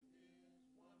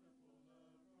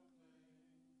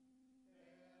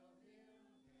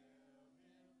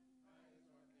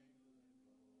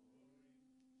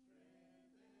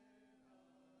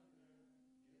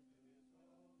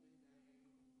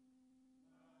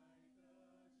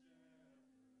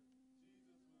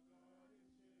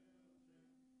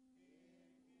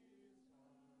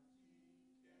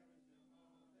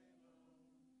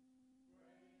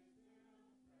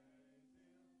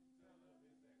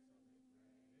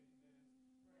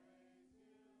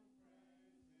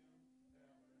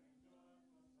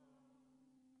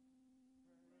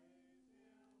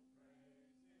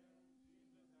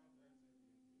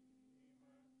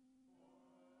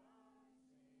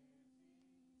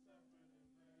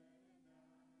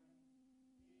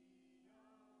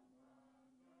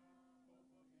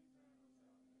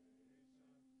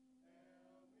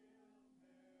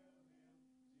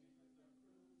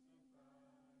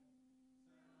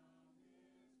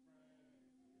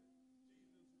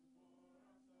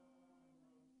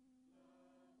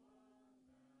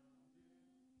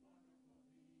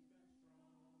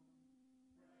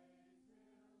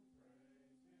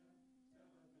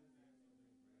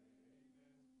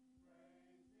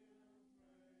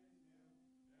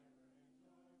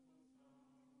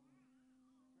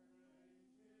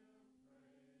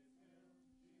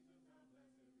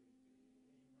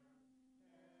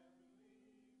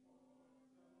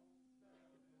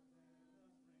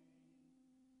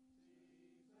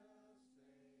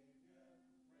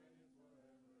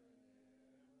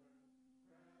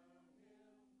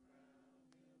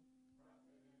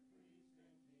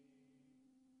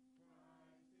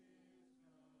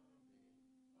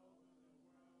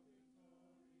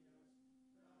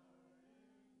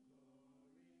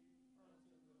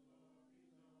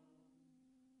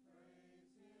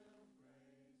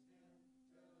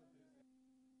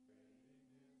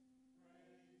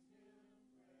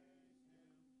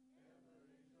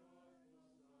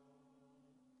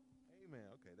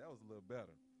was a little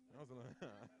better. That was a little.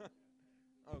 Okay.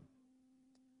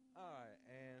 All right,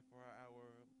 and for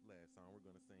our last song, we're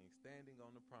going to sing "Standing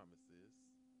on the Promises."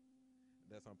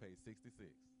 That's on page 66. We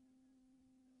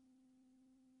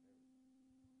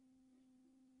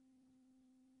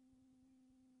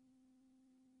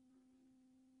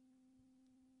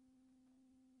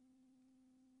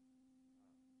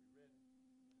ready?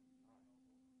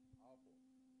 All right. All four.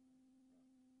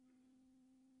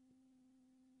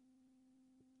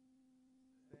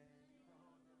 Standing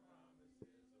on the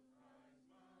promises of Christ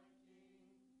my King,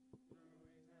 through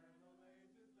eternal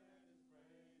ages let his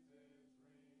praises ring.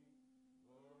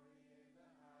 Glory in the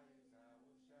highest I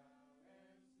will shout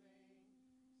and sing,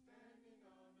 standing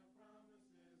on the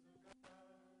promises of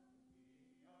God.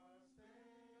 We are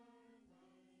standing,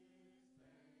 standing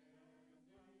on the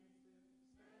promises,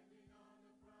 standing on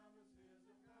the promises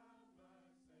of God my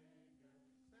Savior,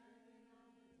 standing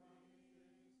on the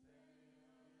promises, standing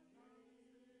on the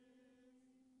promises.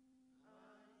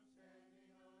 I'm standing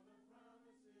on the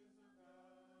promises of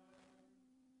God,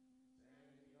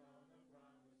 standing on the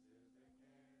promises that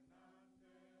cannot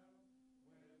fail.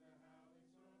 When the howling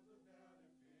storms of doubt and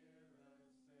fear assail,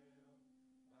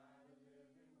 by the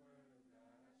living word of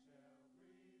God I shall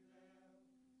prevail.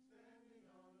 Standing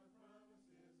on the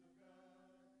promises of God, we are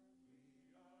standing, standing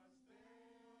on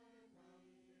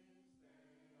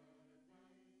the promises,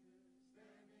 standing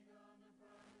on the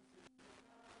promises of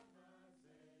God my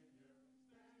Savior,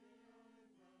 standing on the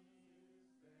promises, standing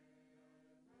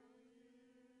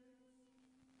on the promises.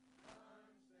 I'm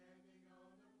standing on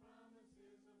the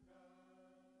promises of God,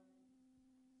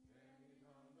 standing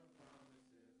on the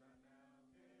promises I now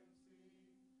can see,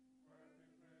 perfect present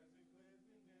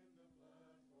cleansing in the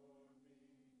blood for me,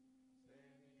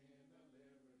 standing in the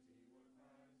liberty where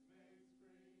Christ makes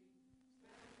free,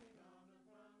 standing on the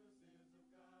promises of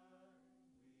God.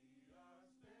 We are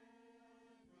standing,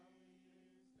 standing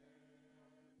on the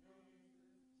promises,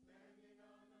 standing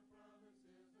on the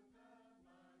promises of God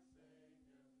my Savior,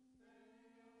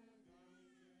 standing on the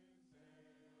promises, standing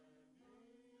on the promises,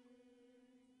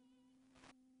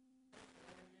 standing on the promises of God,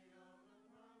 standing on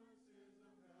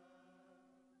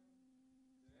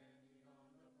the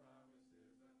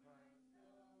promises of Christ the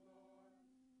Lord,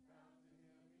 bound to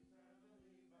him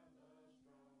eternally by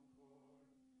love's strong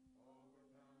cord,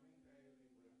 overcoming daily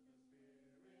with the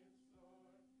Spirit's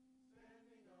sword,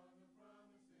 standing on the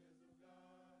promises of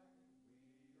God.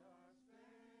 We are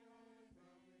standing on the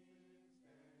promises,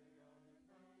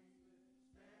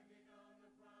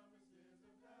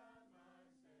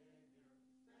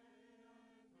 standing on the promises, standing on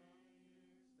the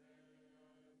promises of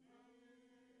God my Savior, standing on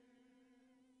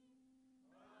the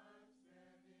promises, standing on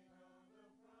the promises.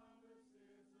 I'm standing on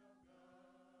the promises of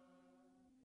God.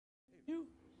 You,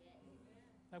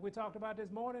 like we talked about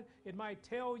this morning, it might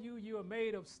tell you you are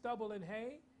made of stubble and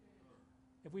hay.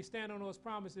 If we stand on those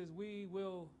promises, we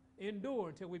will endure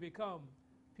until we become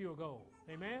pure gold.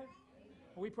 Amen?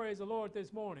 We praise the Lord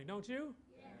this morning, don't you?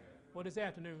 Well, this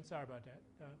afternoon, sorry about that.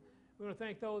 We want to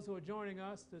thank those who are joining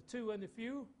us, the two and the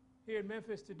few here in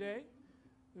Memphis today.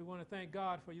 We want to thank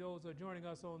God for those who are joining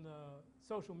us on the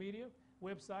social media,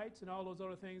 websites, and all those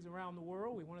other things around the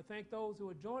world. We want to thank those who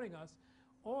are joining us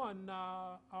on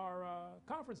our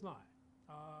conference line.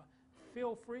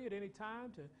 Feel free at any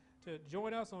time to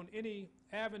join us on any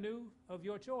avenue of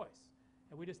your choice.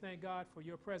 And we just thank God for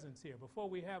your presence here. Before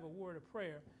we have a word of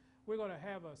prayer, we're going to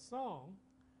have a song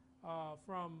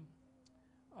from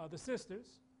the sisters.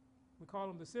 We call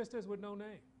them the Sisters with No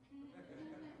Name.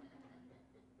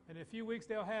 And in a few weeks,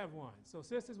 they'll have one. So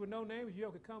Sisters with No Name, if you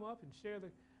could come up and share the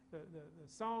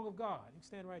song of God. You can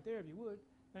stand right there if you would.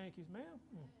 Thank you, ma'am.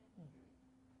 Oh,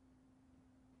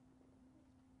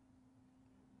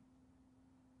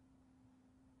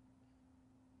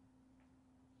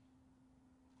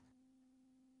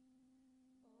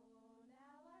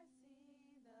 now I see the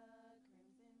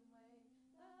crimson way,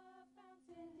 the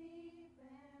fountain deep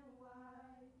and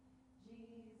wide.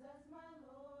 Jesus, my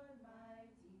Lord,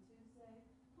 mighty to save,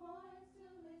 points to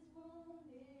his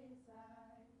wounded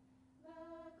side. The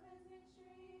cleansing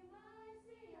stream I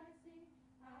see,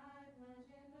 I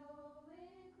plunge in the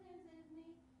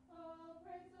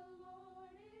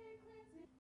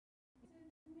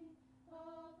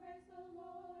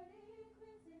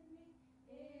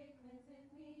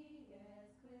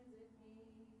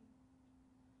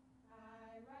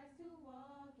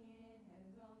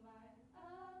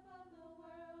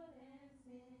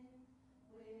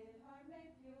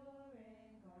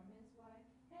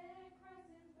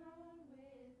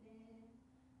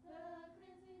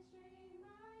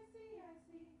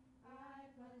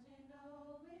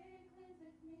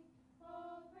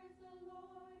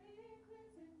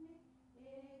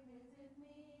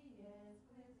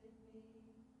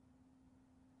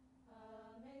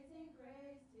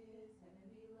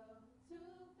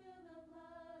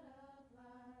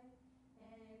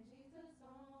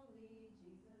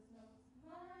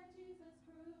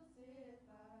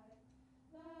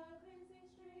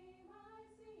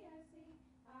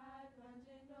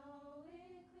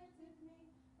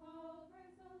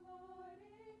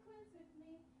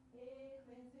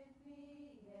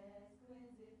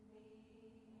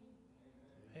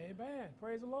Amen.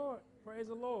 Praise the Lord. Praise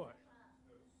the Lord.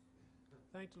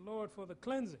 Thank the Lord for the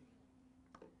cleansing.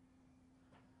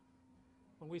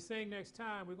 When we sing next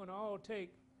time, we're going to all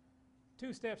take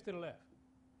 2 steps to the left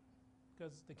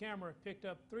because the camera picked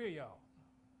up 3 of y'all.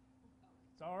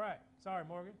 It's all right. Sorry,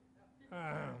 Morgan.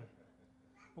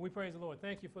 But we praise the Lord.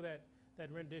 Thank you for that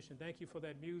rendition. Thank you for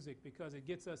that music because it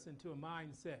gets us into a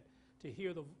mindset to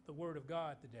hear the word of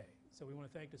God today. So we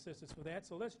want to thank the sisters for that.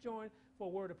 So let's join for a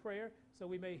word of prayer so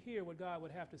we may hear what God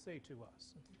would have to say to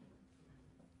us.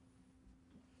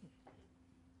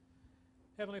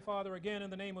 Heavenly Father, again in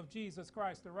the name of Jesus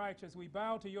Christ the righteous, we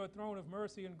bow to your throne of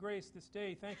mercy and grace this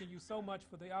day, thanking you so much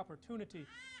for the opportunity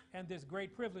and this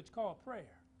great privilege called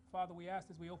prayer. Father, we ask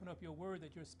as we open up your word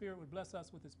that your Spirit would bless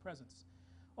us with his presence.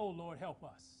 Oh Lord, help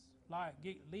us.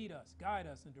 Lead us, guide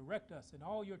us, and direct us in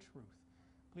all your truth.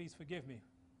 Please forgive me,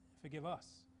 forgive us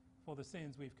for the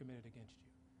sins we've committed against you.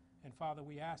 And Father,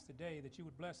 we ask today that you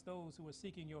would bless those who are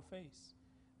seeking your face.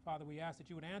 Father, we ask that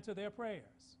you would answer their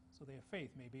prayers so their faith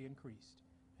may be increased.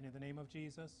 And in the name of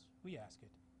Jesus, we ask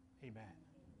it. Amen.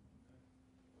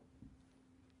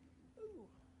 Ooh.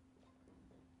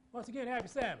 Once again, happy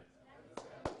Sabbath.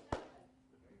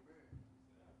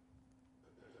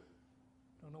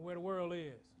 Don't know where the world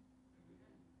is,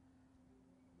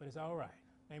 but it's all right.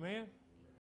 Amen?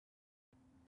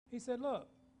 He said, look,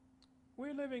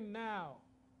 we're living now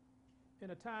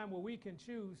in a time where we can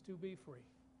choose to be free.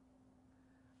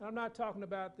 And I'm not talking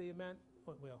about the amount,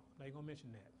 well, I ain't going to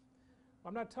mention that.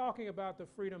 I'm not talking about the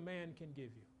freedom man can give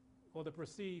you or the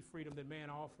perceived freedom that man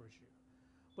offers you.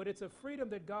 But it's a freedom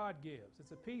that God gives.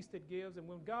 It's a peace that gives. And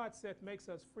when God makes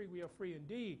us free, we are free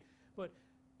indeed. But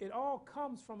it all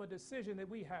comes from a decision that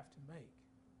we have to make.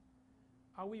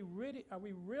 Are we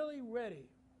really ready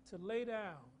to lay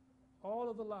down all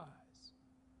of the lies,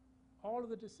 all of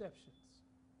the deceptions,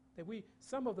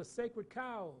 some of the sacred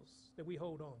cows that we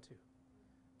hold on to,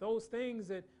 those things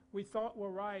that we thought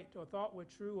were right or thought were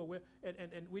true,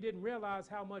 and we didn't realize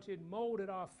how much it molded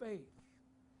our faith?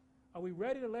 Are we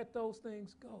ready to let those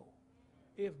things go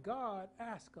if God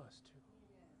asks us to?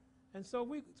 And so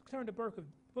we turn to book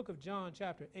of John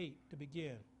chapter 8 to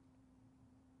begin.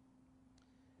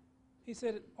 He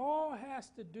said it all has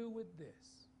to do with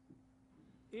this.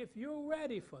 If you're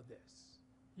ready for this,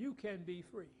 you can be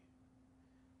free.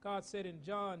 God said in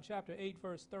John chapter 8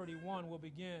 verse 31, we'll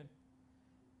begin.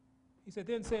 He said,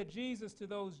 then said Jesus to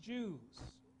those Jews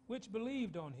which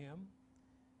believed on him,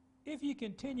 if ye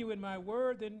continue in my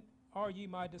word, then are ye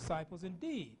my disciples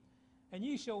indeed, and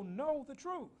ye shall know the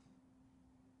truth,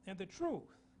 and the truth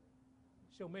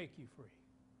shall make you free.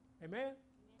 Amen?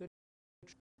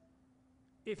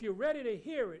 If you're ready to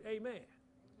hear it, amen.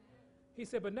 He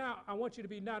said, but now I want you to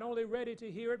be not only ready to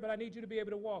hear it, but I need you to be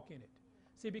able to walk in it.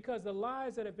 See, because the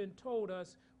lies that have been told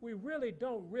us, we really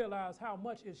don't realize how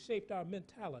much it shaped our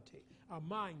mentality, our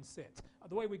mindsets,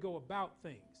 the way we go about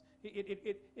things.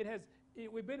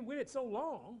 We've been with it so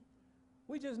long,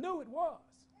 we just knew it was.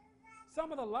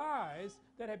 Some of the lies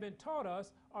that have been taught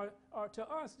us are to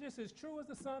us just as true as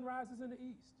the sun rises in the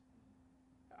east.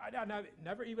 I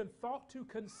never even thought to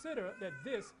consider that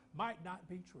this might not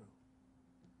be true.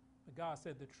 But God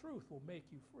said the truth will make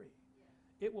you free.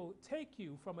 It will take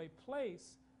you from a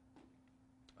place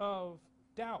of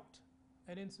doubt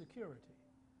and insecurity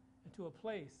into a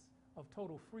place of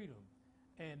total freedom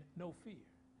and no fear.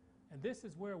 And this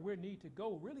is where we need to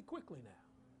go really quickly now,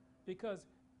 because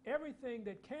everything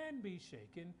that can be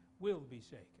shaken will be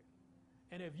shaken.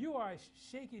 And if you are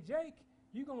shaky Jake,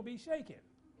 you're going to be shaken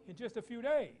in just a few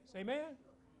days. Amen?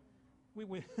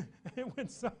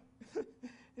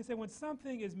 It said when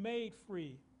something is made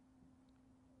free,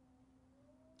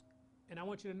 and I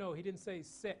want you to know, he didn't say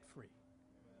set free.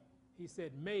 He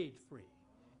said made free.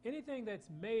 Anything that's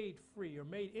made free or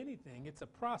made anything, it's a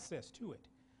process to it.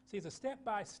 See, it's a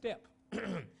step-by-step.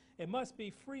 It must be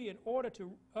free in order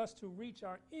to us to reach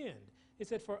our end. It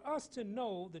said for us to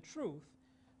know the truth,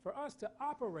 for us to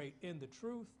operate in the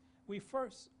truth, we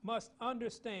first must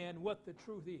understand what the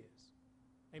truth is.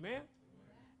 Amen?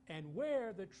 And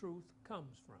where the truth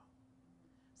comes from.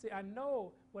 See, I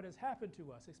know what has happened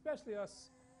to us, especially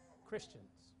us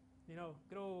Christians,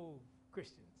 good old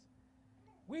Christians.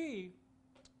 We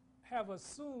have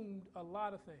assumed a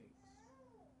lot of things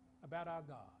about our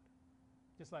God.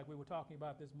 Just like we were talking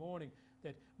about this morning,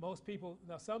 that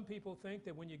some people think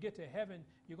that when you get to heaven,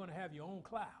 you're going to have your own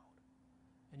cloud,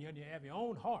 and you have your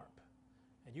own harp,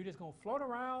 and you're just going to float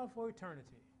around for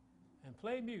eternity and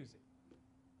play music.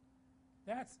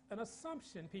 That's an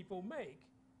assumption people make,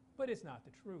 but it's not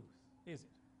the truth, is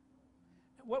it?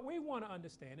 What we want to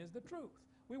understand is the truth.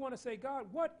 We want to say, God,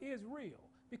 what is real?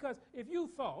 Because if you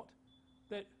thought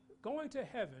that going to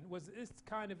heaven was this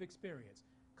kind of experience,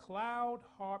 cloud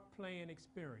harp playing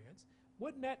experience,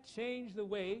 wouldn't that change the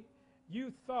way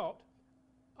you thought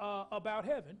about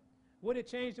heaven? Would it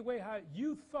change the way how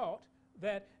you thought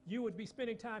that you would be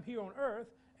spending time here on earth?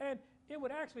 And it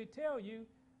would actually tell you,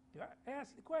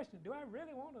 ask the question, do I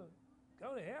really want to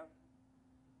go to heaven?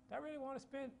 Do I really want to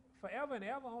spend forever and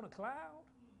ever on a cloud?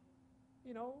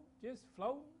 You know, just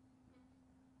floating?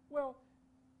 Well,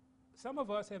 some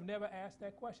of us have never asked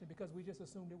that question because we just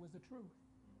assumed it was the truth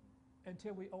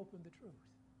until we opened the truth.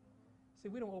 See,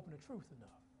 we don't open the truth enough.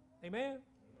 Amen?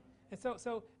 And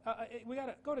so we got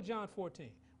to go to John 14.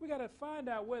 We got to find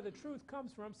out where the truth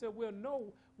comes from so we'll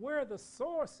know where the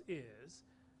source is,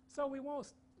 so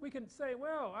we can say,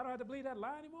 well, I don't have to believe that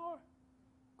lie anymore.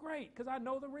 Great, because I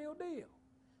know the real deal.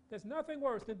 There's nothing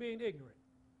worse than being ignorant.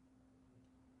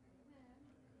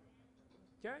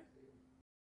 Okay?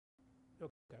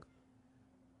 Okay.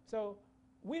 So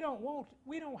we don't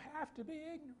have to be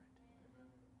ignorant.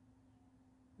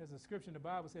 There's a scripture in the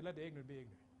Bible that says, let the ignorant be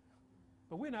ignorant.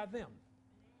 But we're not them.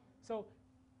 So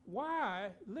why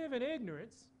live in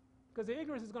ignorance? Because the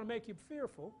ignorance is going to make you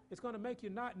fearful. It's going to make you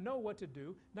not know what to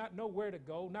do, not know where to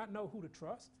go, not know who to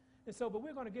trust. And so, but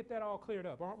we're going to get that all cleared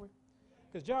up, aren't we?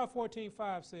 Because John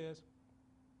 14:5 says,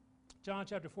 John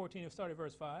chapter 14, starting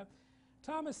verse 5,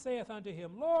 Thomas saith unto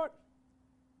him, Lord,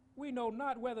 we know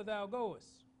not whither thou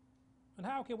goest, and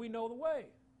how can we know the way?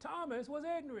 Thomas was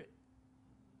ignorant.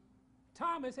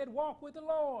 Thomas had walked with the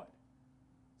Lord.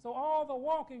 So all the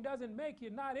walking doesn't make you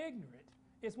not ignorant.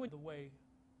 It's when the way,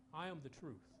 I am the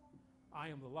truth. I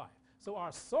am the life. So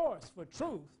our source for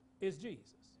truth is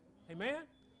Jesus. Amen?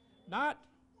 Not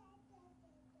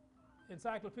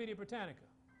Encyclopedia Britannica.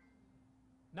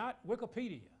 Not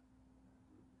Wikipedia.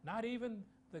 Not even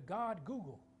the God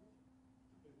Google.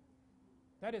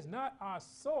 That is not our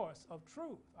source of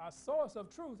truth. Our source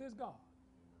of truth is God.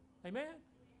 Amen?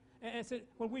 And so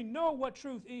when we know what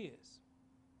truth is,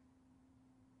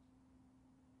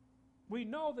 we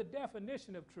know the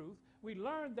definition of truth. We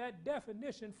learn that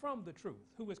definition from the truth,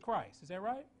 who is Christ. Is that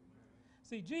right?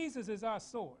 See, Jesus is our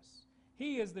source.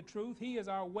 He is the truth. He is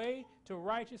our way to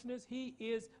righteousness. He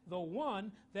is the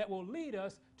one that will lead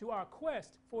us to our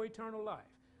quest for eternal life.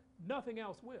 Nothing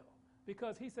else will,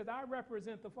 because he said, I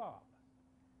represent the Father.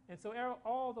 And so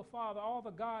all the Father, all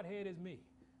the Godhead is me.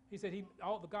 He said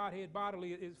all the Godhead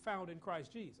bodily is found in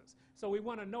Christ Jesus. So we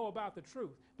want to know about the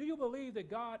truth. Do you believe that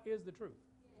God is the truth?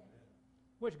 Yes.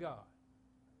 Which God?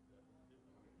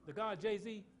 The God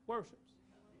Jay-Z worships.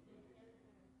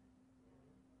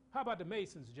 How about the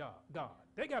Masons' God?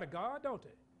 They got a God, don't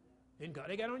they? In God,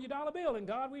 they got on your dollar bill, in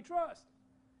God we trust.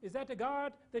 Is that the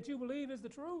God that you believe is the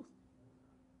truth?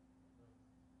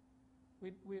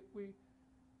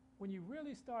 When you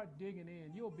really start digging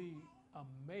in, you'll be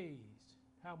amazed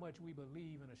how much we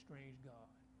believe in a strange God.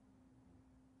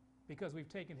 Because we've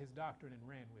taken his doctrine and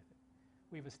ran with it.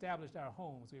 We've established our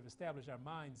homes, we've established our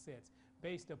mindsets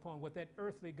based upon what that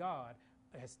earthly God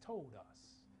has told us.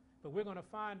 But we're going to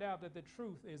find out that the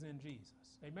truth is in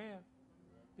Jesus. Amen?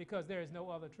 Because there is no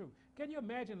other truth. Can you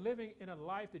imagine living in a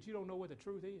life that you don't know what the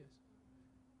truth is?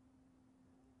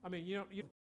 I mean, you're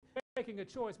making a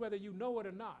choice whether you know it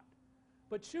or not.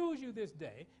 But choose you this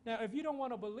day. Now, if you don't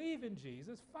want to believe in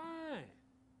Jesus, fine.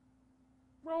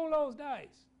 Roll those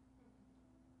dice.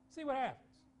 See what happens.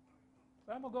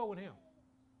 But I'm going to go with him.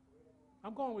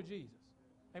 I'm going with Jesus.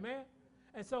 Amen?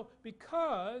 And so,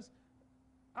 because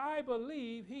I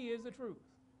believe he is the truth,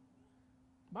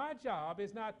 my job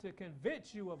is not to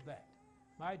convince you of that.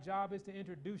 My job is to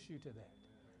introduce you to that.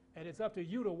 And it's up to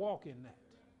you to walk in that.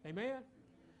 Amen?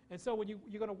 And so when you're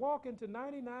going to walk into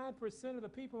 99% of the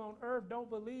people on earth don't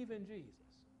believe in Jesus.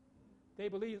 They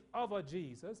believe of a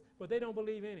Jesus, but they don't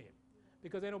believe in him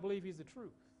because they don't believe he's the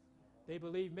truth. They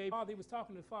believe maybe he was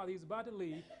talking to the Father. He was about to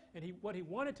leave, and what he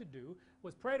wanted to do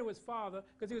was pray to his Father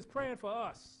because he was praying for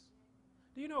us.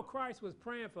 Do you know Christ was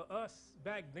praying for us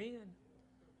back then?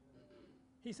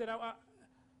 He said, I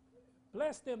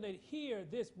bless them that hear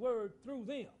this word through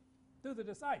them, through the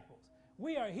disciples.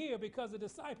 We are here because the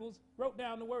disciples wrote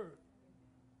down the word.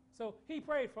 So he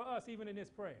prayed for us even in this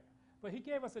prayer. But he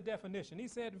gave us a definition. He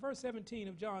said in verse 17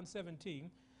 of John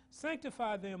 17,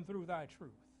 sanctify them through thy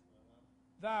truth.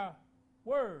 Thy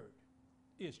word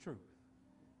is truth.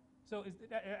 So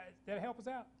that help us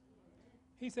out?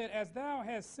 He said, as thou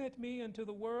hast sent me into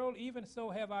the world, even so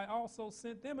have I also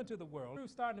sent them into the world.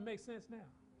 It's starting to make sense now.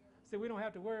 So we don't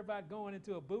have to worry about going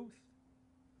into a booth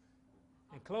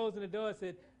and closing the door and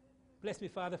said, bless me,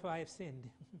 Father, for I have sinned.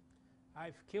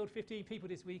 I've killed 15 people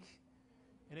this week.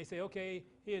 And they say, okay,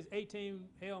 here's 18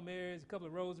 Hail Marys, a couple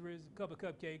of rosaries, a couple of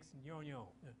cupcakes, and you're on your own.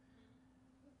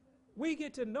 We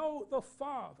get to know the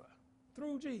Father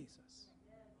through Jesus.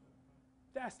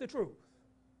 That's the truth.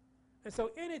 And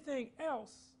so anything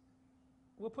else,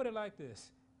 we'll put it like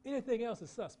this, anything else is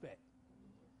suspect.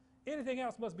 Anything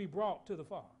else must be brought to the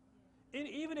Father.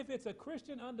 Even if it's a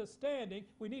Christian understanding,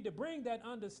 we need to bring that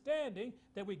understanding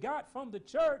that we got from the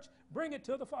church, bring it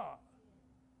to the Father.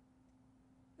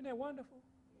 Isn't that wonderful?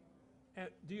 And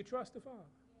do you trust the Father?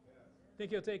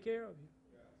 Think he'll take care of you?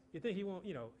 You think he won't,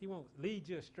 he won't lead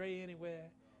you astray anywhere?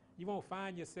 You won't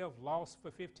find yourself lost for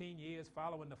 15 years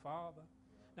following the Father?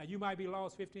 Now, you might be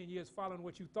lost 15 years following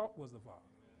what you thought was the Father.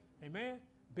 Amen?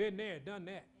 Been there, done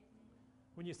that.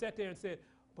 When you sat there and said,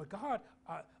 but God,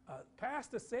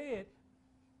 Pastor said,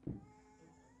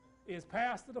 is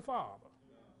Pastor the Father?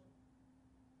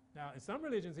 Now, in some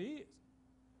religions, he is.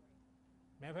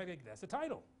 Matter of fact, that's the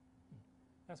title.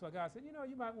 That's why God said,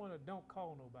 you might want to don't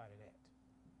call nobody that.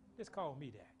 Just call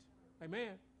me that.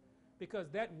 Amen? Because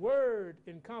that word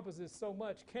encompasses so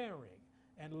much caring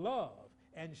and love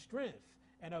and strength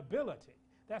and ability.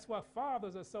 That's why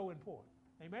fathers are so important.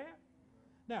 Amen?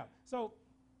 Now, so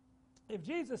if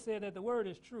Jesus said that the word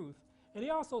is truth, and he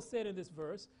also said in this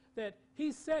verse that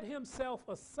he set himself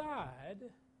aside,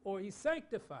 or he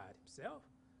sanctified himself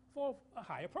for a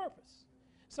higher purpose.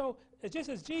 So just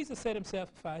as Jesus set himself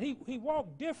aside, he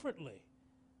walked differently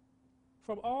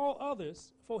from all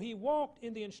others, for he walked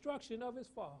in the instruction of his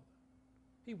Father.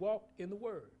 He walked in the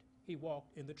word. He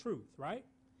walked in the truth, right?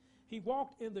 He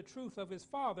walked in the truth of his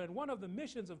Father, and one of the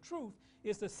missions of truth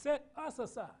is to set us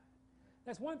aside.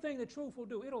 That's one thing the truth will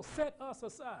do. It'll set us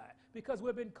aside because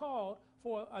we've been called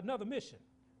for another mission,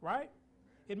 right?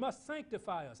 It must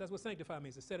sanctify us. That's what sanctify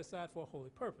means, to set aside for a holy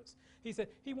purpose. He said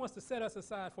he wants to set us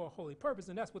aside for a holy purpose,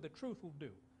 and that's what the truth will do.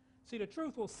 See, the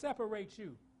truth will separate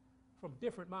you from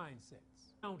different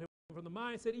mindsets. From the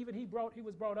mindset even he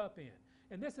was brought up in.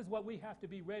 And this is what we have to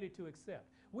be ready to accept.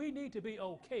 We need to be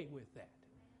okay with that.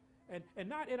 And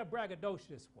not in a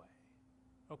braggadocious way.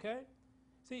 Okay?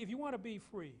 See, if you want to be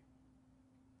free,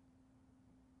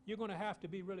 you're going to have to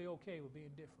be really okay with being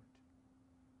different.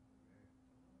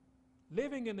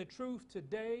 Living in the truth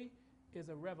today is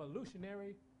a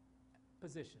revolutionary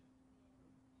position.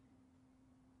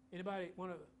 Anybody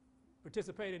want to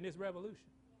participate in this revolution?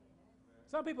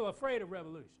 Some people are afraid of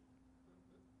revolution.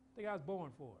 I think I was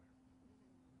born for it.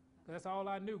 'Cause that's all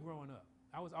I knew growing up.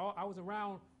 I was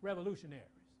around revolutionaries.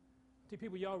 See,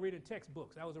 people y'all read in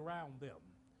textbooks, I was around them.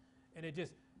 And it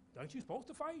just, aren't you supposed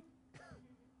to fight?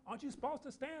 Aren't you supposed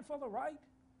to stand for the right?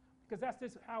 Because that's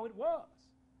just how it was.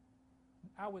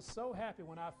 I was so happy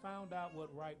when I found out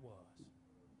what right was.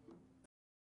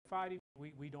 Fighting,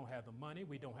 we don't have the money,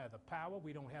 we don't have the power,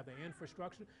 we don't have the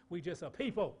infrastructure, we just a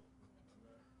people.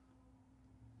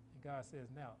 And God says,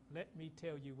 now, let me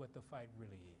tell you what the fight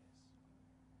really is.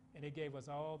 And it gave us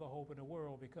all the hope in the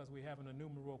world because we have an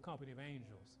innumerable company of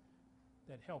angels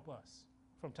that help us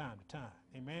from time to time.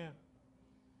 Amen?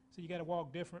 So you got to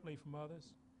walk differently from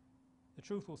others. The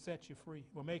truth will set you free,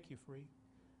 will make you free.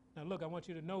 Now look, I want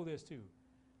you to know this too.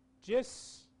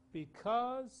 Just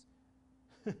because,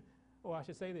 or I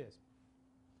should say this,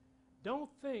 don't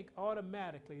think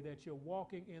automatically that you're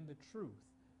walking in the truth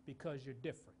because you're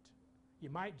different. You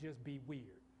might just be weird.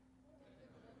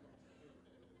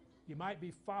 You might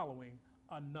be following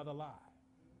another lie.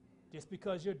 Just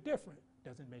because you're different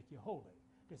doesn't make you holy.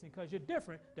 Just because you're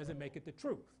different doesn't make it the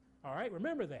truth. All right,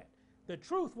 remember that. The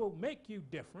truth will make you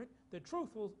different. The truth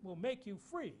will make you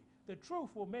free. The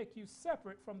truth will make you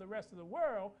separate from the rest of the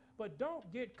world, but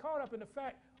don't get caught up in the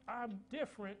fact, I'm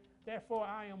different, therefore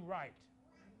I am right.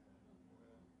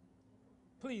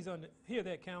 Please hear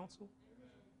that counsel.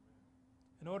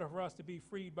 In order for us to be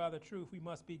freed by the truth, we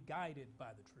must be guided by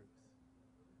the truth.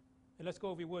 And let's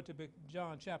go, if you would, to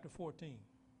John chapter 14.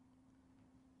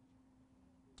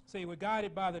 See, we're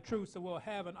guided by the truth, so we'll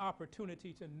have an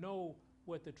opportunity to know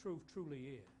what the truth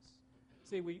truly is.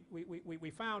 See, we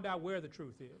found out where the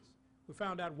truth is. We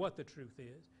found out what the truth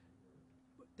is.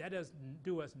 That doesn't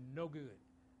do us no good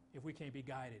if we can't be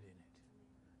guided in it.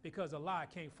 Because a lie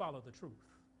can't follow the truth.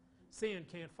 Sin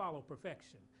can't follow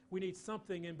perfection. We need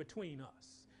something in between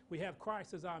us. We have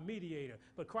Christ as our mediator,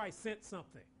 but Christ sent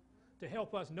something to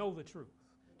help us know the truth,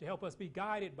 to help us be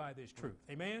guided by this truth.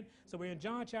 Amen? So we're in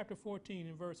John chapter 14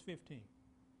 and verse 15.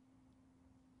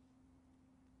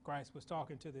 Christ was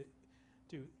talking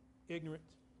to ignorant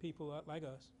people like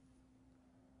us.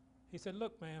 He said,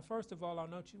 look, man, first of all, I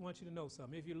want you to know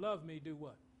something. If you love me, do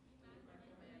what?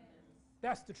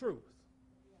 That's the truth.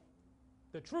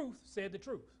 The truth said the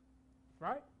truth,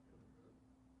 right?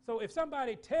 So if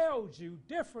somebody tells you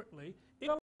differently, it's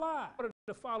a lie in order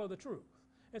to follow the truth.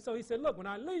 And so he said, look, when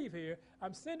I leave here,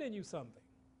 I'm sending you something.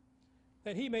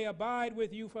 that he may abide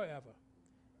with you forever.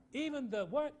 Even the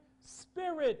what?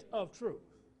 Spirit of truth.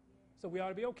 So we ought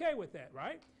to be okay with that,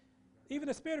 right? Even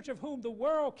the Spirit of whom the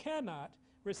world cannot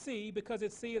receive, because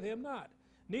it seeth him not,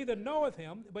 neither knoweth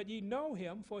him, but ye know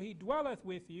him, for he dwelleth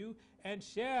with you and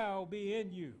shall be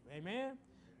in you. Amen?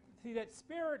 See, that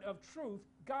Spirit of truth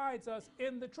guides us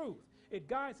in the truth. It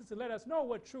guides us to let us know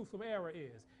what truth from error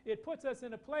is. It puts us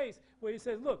in a place where he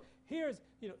says, look, here's,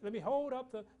 let me hold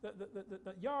up the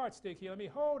yardstick here. Let me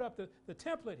hold up the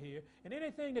template here. And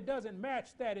anything that doesn't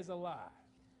match that is a lie.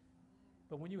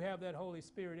 But when you have that Holy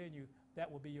Spirit in you,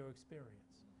 that will be your experience.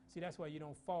 See, that's why you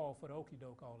don't fall for the okie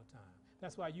doke all the time.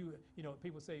 That's why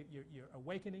people say you're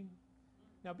awakening.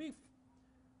 Now,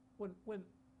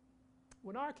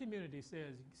 when our community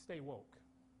says stay woke,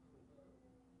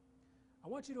 I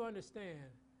want you to understand,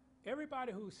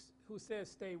 everybody who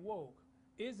says stay woke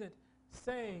isn't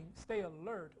saying stay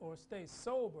alert or stay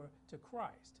sober to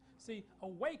Christ. See,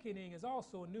 awakening is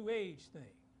also a new age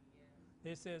thing.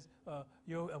 It says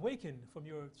you're awakened from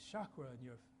your chakra and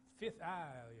your fifth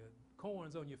eye, or your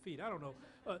corns on your feet. I don't know.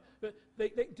 But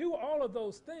they do all of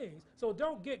those things. So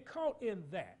don't get caught in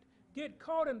that. Get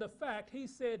caught in the fact he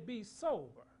said be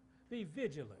sober, be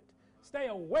vigilant, stay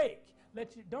awake.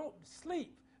 Don't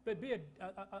sleep, but be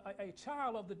a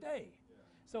child of the day.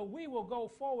 So we will go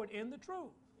forward in the truth,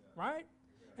 right?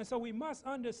 And so we must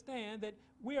understand that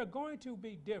we are going to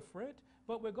be different,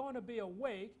 but we're going to be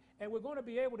awake, and we're going to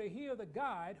be able to hear the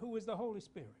guide, who is the Holy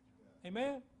Spirit.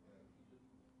 Amen?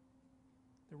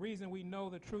 The reason we know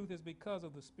the truth is because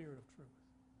of the Spirit of truth.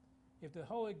 If the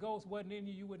Holy Ghost wasn't in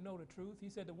you, you would know the truth. He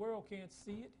said the world can't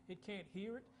see it, it can't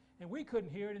hear it, and we couldn't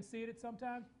hear it and see it at some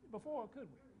time before, could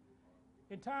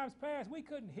we? In times past, we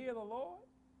couldn't hear the Lord.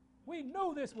 We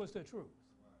knew this was the truth.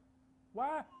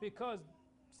 Why? Because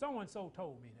so-and-so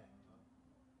told me that.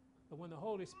 But when the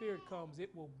Holy Spirit comes,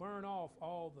 it will burn off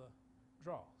all the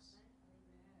dross.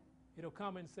 It'll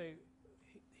come and say,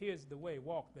 here's the way,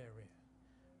 walk therein.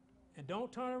 And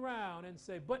don't turn around and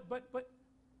say, but,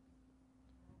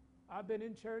 I've been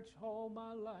in church all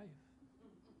my life.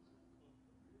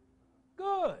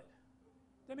 Good.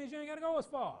 That means you ain't got to go as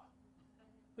far.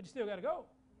 But you still got to go.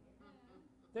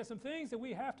 There's some things that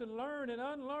we have to learn and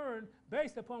unlearn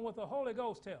based upon what the Holy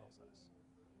Ghost tells us.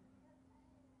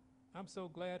 I'm so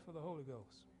glad for the Holy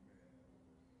Ghost.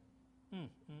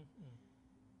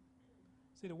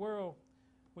 See, the world,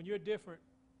 when you're different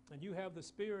and you have the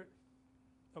Spirit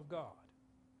of God,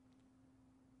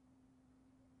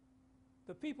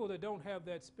 the people that don't have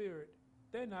that Spirit,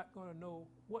 they're not going to know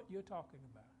what you're talking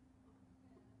about.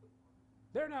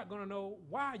 They're not going to know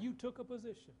why you took a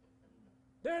position.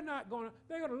 They're going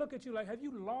to look at you like, have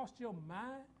you lost your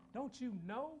mind? Don't you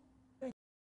know?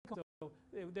 So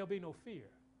there'll be no fear.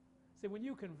 See, when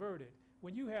you converted,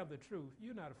 when you have the truth,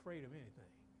 you're not afraid of anything.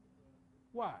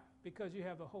 Why? Because you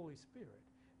have the Holy Spirit.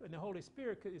 And the Holy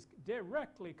Spirit is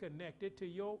directly connected to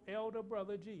your elder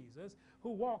brother Jesus, who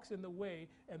walks in the way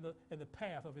and the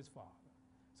path of his Father.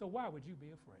 So why would you be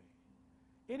afraid?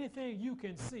 Anything you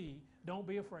can see, don't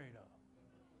be afraid of.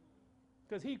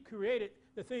 Because he created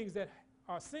the things that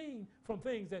are seen from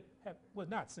things that was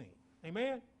not seen.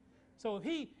 Amen? So if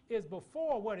he is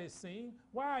before what is seen,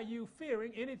 why are you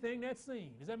fearing anything that's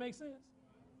seen? Does that make sense?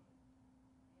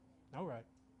 All right.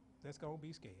 Let's go and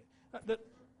be scared.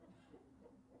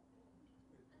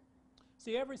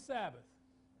 See, every Sabbath,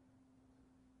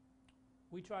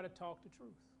 we try to talk the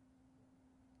truth.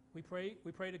 We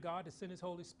pray to God to send his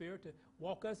Holy Spirit to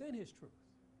walk us in his truth,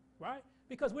 right?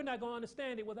 Because we're not going to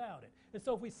understand it without it. And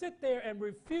so if we sit there and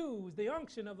refuse the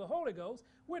unction of the Holy Ghost,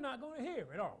 we're not going to hear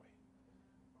it, are we?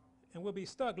 And we'll be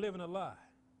stuck living a lie.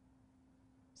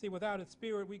 See, without his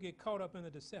Spirit, we get caught up in the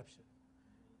deception.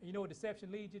 And you know what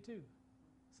deception leads you to?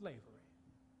 Slavery.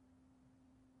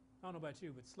 I don't know about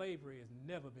you, but slavery has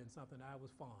never been something I was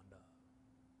fond of.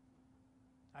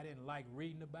 I didn't like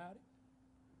reading about it.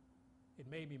 It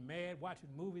made me mad watching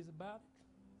movies about it.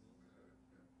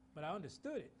 But I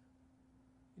understood it.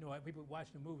 You know, people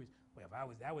watch the movies. Well,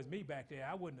 if that was me back there,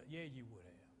 I wouldn't. Yeah, you would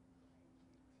have.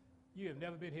 You have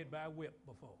never been hit by a whip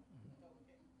before.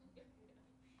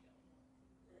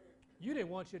 You didn't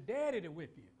want your daddy to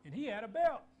whip you, and he had a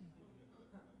belt.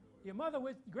 Your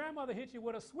grandmother hit you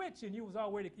with a switch, and you was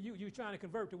already you were trying to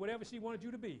convert to whatever she wanted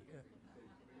you to be.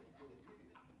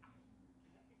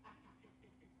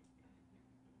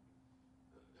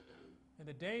 And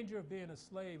the danger of being a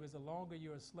slave is the longer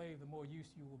you're a slave, the more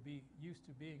used you will be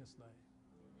to being a slave.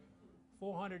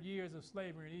 400 years of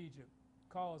slavery in Egypt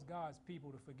caused God's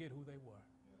people to forget who they were.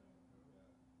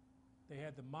 They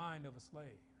had the mind of a slave.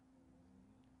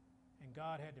 And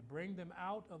God had to bring them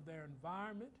out of their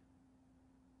environment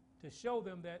to show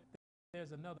them that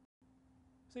there's another.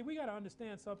 See, we got to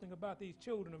understand something about these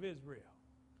children of Israel.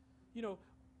 You know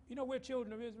we're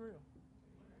children of Israel.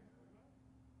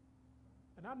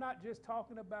 And I'm not just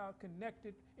talking about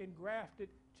connected, engrafted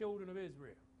children of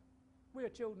Israel. We are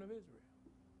children of Israel.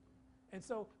 And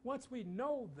so once we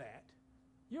know that,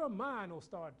 your mind will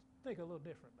start to think a little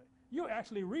differently. You'll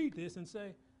actually read this and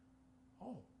say,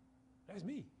 oh, that's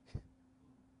me.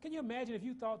 Can you imagine if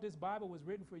you thought this Bible was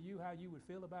written for you, how you would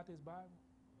feel about this Bible?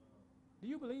 Do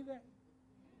you believe that?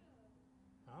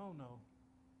 I don't know.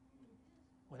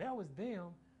 Well, that was them,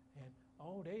 and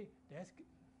oh, that's.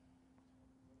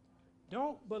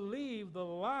 Don't believe the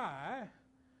lie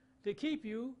to keep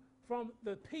you from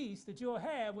the peace that you'll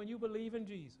have when you believe in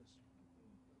Jesus.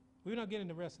 We're not getting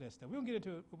the rest of that stuff. We're not going to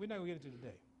get into it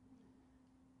today.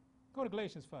 Go to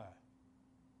Galatians 5.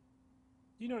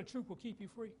 You know the truth will keep you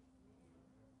free.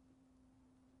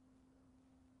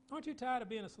 Aren't you tired of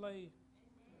being a slave?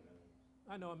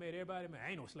 I know I made everybody mad.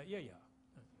 I ain't no slave. Yeah.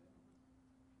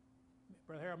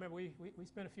 Brother Harold, remember we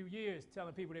spent a few years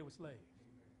telling people they were slaves.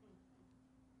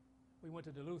 We went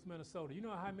to Duluth, Minnesota. You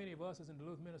know how many of us is in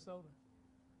Duluth, Minnesota?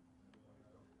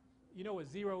 You know what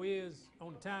 0 is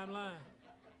on the timeline?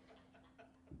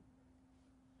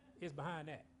 It's behind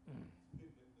that.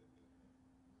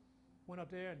 Went up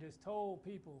there and just told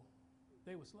people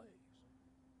they were slaves.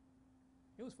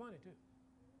 It was funny too.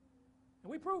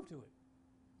 And we proved to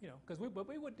it, because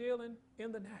we were dealing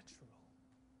in the natural.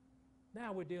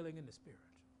 Now we're dealing in the spiritual.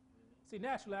 See,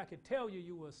 naturally, I could tell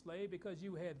you were a slave because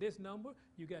you had this number,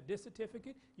 you got this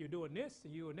certificate, you're doing this,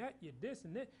 and you're doing that, you're this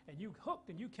and that, and you hooked,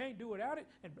 and you can't do without it,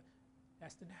 and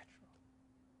that's the natural.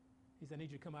 He said, I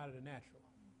need you to come out of the natural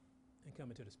and come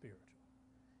into the spiritual.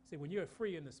 See, when you're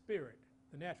free in the spirit,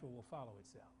 the natural will follow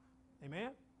itself.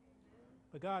 Amen?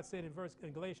 But God said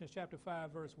in Galatians chapter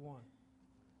 5, verse 1,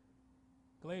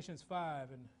 Galatians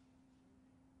 5 and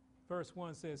verse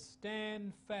 1 says,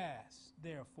 stand fast,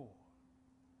 therefore.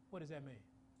 What does that mean?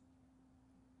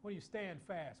 What do you stand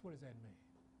fast? What does that mean?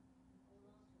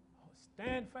 Oh,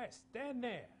 stand fast. Stand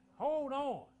there. Hold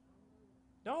on.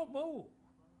 Don't move.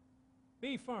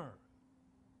 Be firm.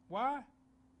 Why?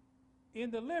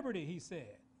 In the liberty, he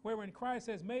said, wherein Christ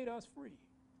has made us free,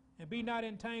 and be not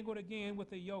entangled again with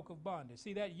the yoke of bondage.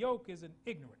 See, that yoke is an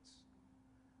ignorance.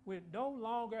 We no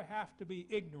longer have to be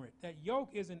ignorant. That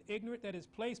yoke is an ignorance that is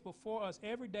placed before us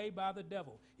every day by the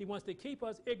devil. He wants to keep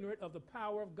us ignorant of the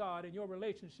power of God in your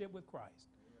relationship with Christ.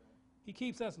 He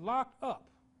keeps us locked up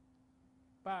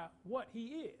by what he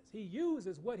is. He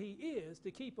uses what he is to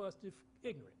keep us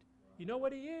ignorant. You know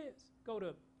what he is? Where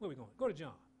are we going? Go to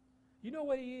John. You know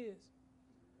what he is?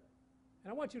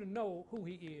 And I want you to know who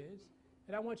he is.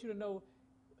 And I want you to know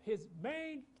his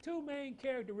two main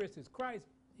characteristics. Christ,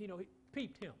 he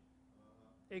peeped him,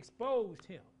 exposed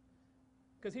him.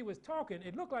 Because he was talking,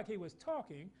 it looked like he was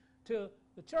talking to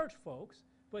the church folks,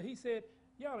 but he said,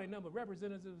 y'all ain't number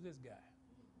representatives of this guy.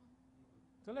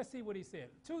 So let's see what he said.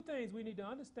 Two things we need to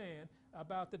understand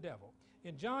about the devil.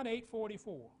 In John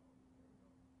 8:44,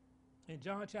 in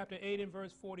John chapter 8 and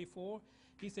verse 44,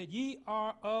 he said, ye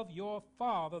are of your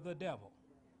father the devil,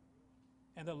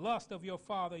 and the lust of your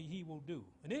father he will do.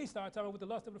 And then he started talking about what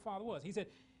the lust of the father was. He said,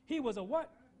 he was a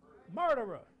what?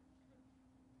 Murderer.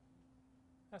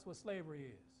 That's what slavery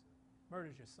is.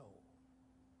 Murders your soul.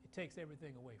 It takes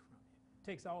everything away from you. It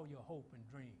takes all your hope and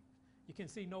dreams. You can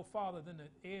see no farther than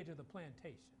the edge of the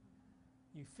plantation.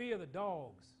 You fear the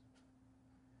dogs.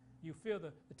 You fear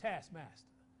the taskmaster.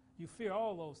 You fear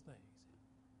all those things.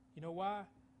 You know why?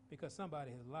 Because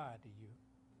somebody has lied to you.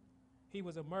 He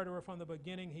was a murderer from the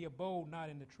beginning. He abode not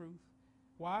in the truth.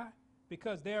 Why?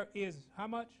 Because there is how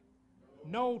much?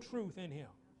 No truth in him.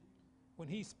 When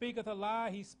he speaketh a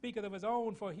lie, he speaketh of his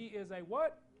own, for he is a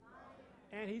what?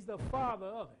 Liar. And he's the father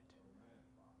of it.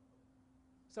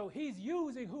 So he's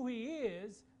using who he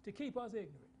is to keep us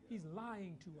ignorant. He's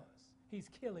lying to us. He's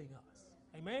killing us.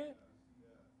 Amen?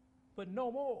 But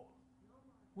no more.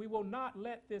 We will not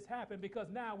let this happen because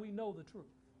now we know the truth.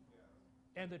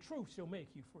 And the truth shall make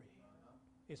you free.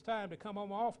 It's time to come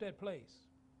on off that place.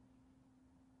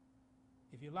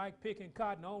 If you like picking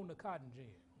cotton, own the cotton gin.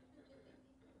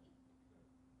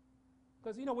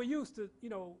 Because, we're used to,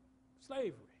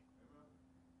 slavery.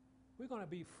 We're going to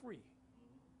be free.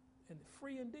 And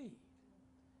free indeed.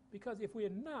 Because if we're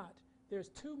not, there's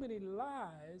too many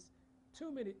lies,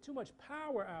 too much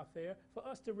power out there for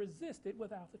us to resist it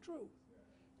without the truth.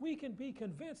 We can be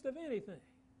convinced of anything,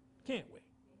 can't we?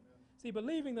 See,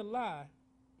 believing the lie,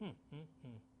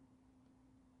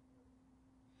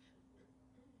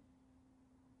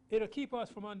 it'll keep us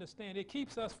from understanding. It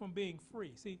keeps us from being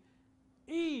free. See,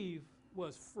 Eve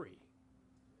was free.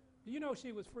 Do you know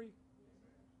she was free?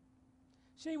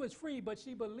 She was free, but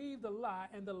she believed the lie,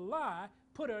 and the lie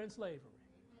put her in slavery.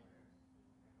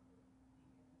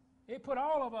 It put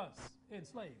all of us in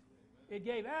slavery. It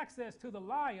gave access to the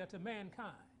liar to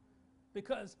mankind.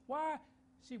 Because why?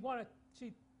 She was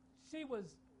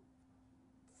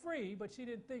free, but she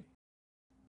didn't think.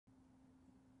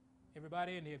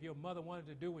 Everybody in here, if your mother wanted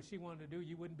to do what she wanted to do,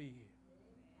 you wouldn't be here.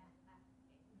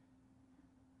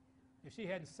 If she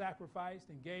hadn't sacrificed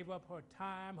and gave up her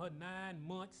time, her 9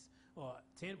 months or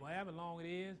 10, however long it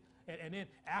is, and then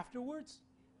afterwards,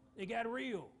 it got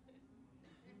real.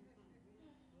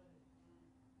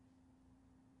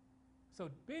 So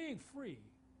being free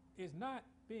is not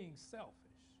being selfish.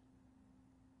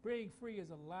 Being free is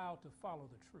allowed to follow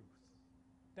the truth.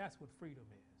 That's what freedom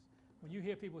is. When you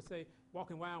hear people say,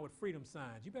 walking around with freedom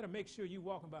signs, you better make sure you're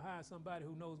walking behind somebody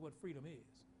who knows what freedom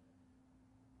is.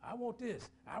 I want this.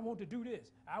 I want to do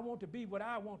this. I want to be what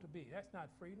I want to be. That's not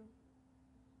freedom.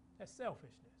 That's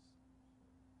selfishness.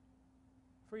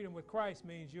 Freedom with Christ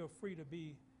means you're free to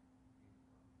be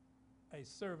a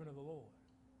servant of the Lord.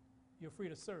 You're free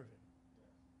to serve Him.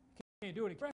 You can't do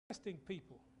it. Arresting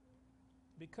people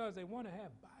because they want to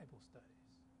have Bible studies.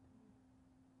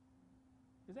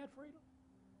 Is that freedom?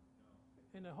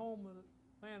 In the home of the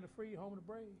land of the free, home of the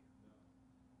brave?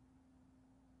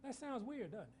 That sounds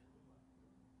weird, doesn't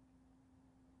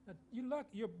it? Now,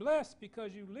 you're blessed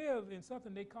because you live in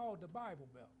something they call the Bible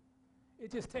Belt.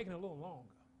 It's just taking a little longer,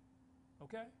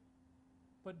 okay?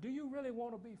 But do you really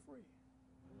want to be free?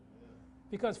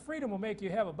 Because freedom will make you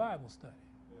have a Bible study,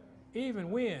 even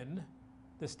when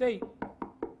the state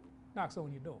knocks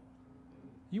on your door.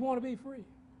 You want to be free.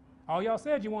 All y'all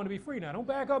said you want to be free now. Don't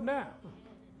back up now.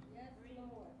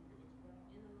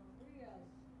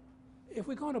 If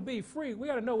we're going to be free, we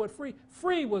got to know what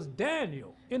free was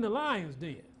Daniel in the lion's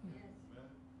den.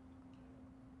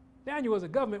 Daniel was a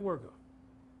government worker.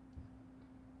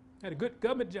 Had a good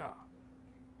government job.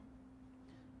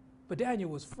 But Daniel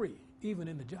was free, even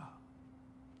in the job.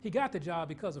 He got the job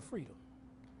because of freedom.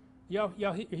 Y'all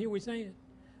hear what he's saying?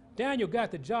 Daniel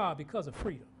got the job because of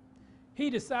freedom. He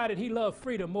decided he loved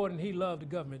freedom more than he loved the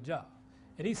government job.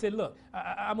 And he said, look,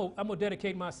 I'm going to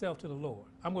dedicate myself to the Lord.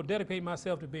 I'm going to dedicate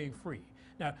myself to being free.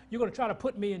 Now, you're going to try to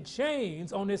put me in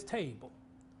chains on this table.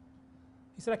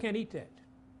 He said, I can't eat that.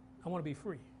 I want to be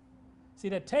free. See,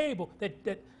 that table,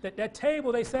 that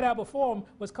table they set out before him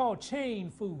was called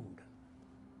chain food.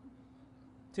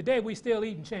 Today, we still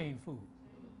eating chain food.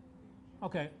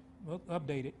 Okay, well,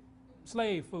 update it.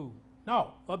 Slave food.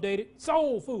 No, update it.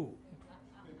 Soul food.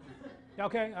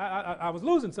 Okay, I was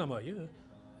losing some of you.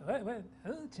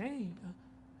 Chain.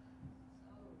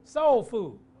 Soul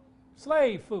food.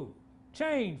 Slave food.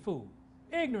 Chain food.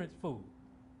 Ignorance food.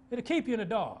 It'll keep you in the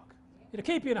dark. It'll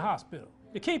keep you in the hospital.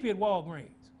 It'll keep you at Walgreens.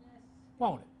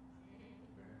 Won't it?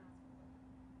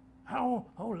 Oh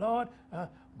Lord,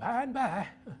 by and by.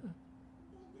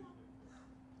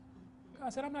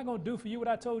 God said, I'm not going to do for you what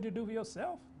I told you to do for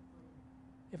yourself.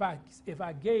 If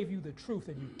I gave you the truth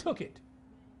and you took it,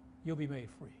 you'll be made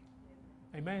free.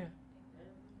 Amen?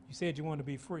 You said you wanted to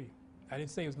be free. I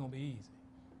didn't say it was going to be easy.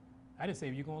 I didn't say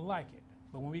you're going to like it.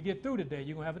 But when we get through today,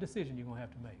 you're going to have a decision you're going to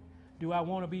have to make. Do I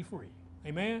want to be free?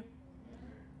 Amen?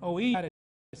 Oh, you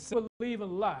believe a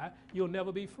lie, you'll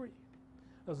never be free.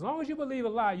 As long as you believe a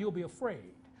lie, you'll be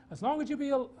afraid. As long as you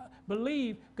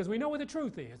believe, because we know what the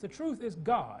truth is. The truth is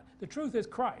God. The truth is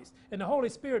Christ. And the Holy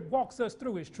Spirit walks us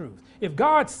through His truth. If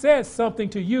God says something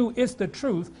to you, it's the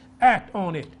truth. Act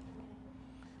on it.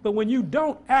 But when you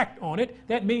don't act on it,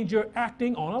 that means you're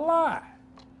acting on a lie.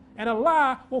 And a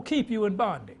lie will keep you in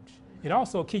bondage. It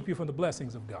also will keep you from the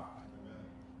blessings of God.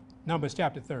 Numbers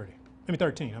chapter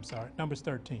 13, I'm sorry. Numbers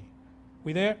 13.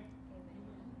 We there?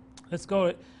 Let's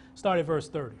go start at verse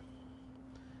 30.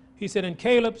 He said, and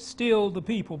Caleb stilled the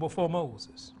people before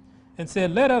Moses and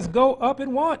said, let us go up at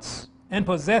once and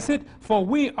possess it, for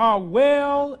we are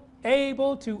well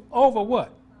able to over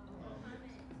what?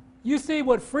 You see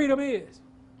what freedom is?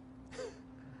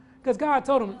 Because God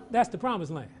told him that's the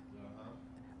promised land.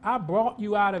 I brought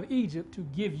you out of Egypt to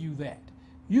give you that.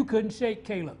 You couldn't shake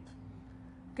Caleb.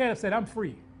 Caleb said, I'm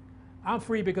free. I'm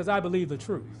free because I believe the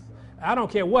truth. I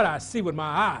don't care what I see with my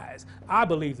eyes. I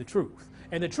believe the truth.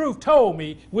 And the truth told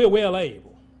me we're well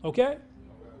able. Okay?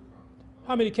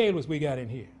 How many Calebs we got in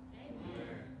here?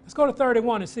 Let's go to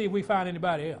 31 and see if we find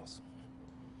anybody else.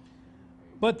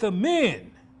 But the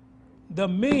men, the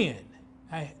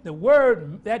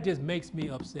word, that just makes me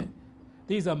upset.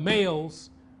 These are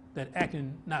males that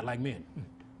acting not like men.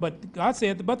 But God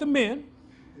said, but the men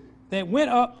that went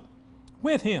up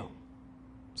with him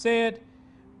said,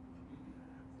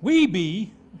 we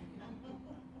be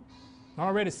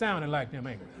Already sounding like them,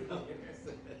 ain't we?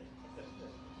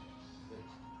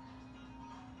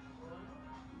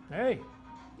 Hey.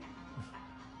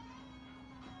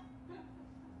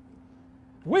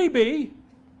 We be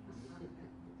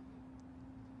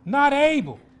not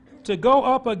able to go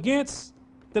up against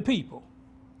the people.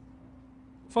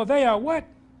 For they are what?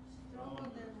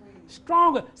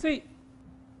 Stronger. See,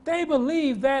 they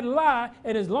believed that lie,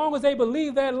 and as long as they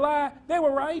believed that lie, they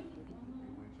were right.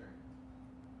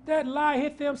 That lie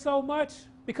hit them so much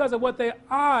because of what their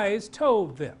eyes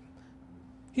told them.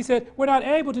 He said, we're not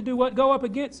able to do what? Go up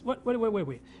against,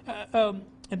 wait. And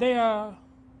they are,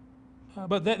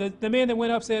 but the men that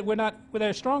went up said,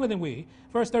 they're stronger than we.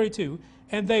 Verse 32,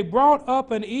 and they brought up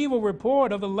an evil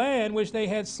report of the land which they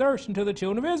had searched unto the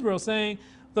children of Israel, saying,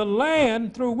 the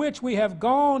land through which we have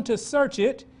gone to search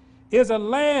it is a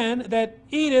land that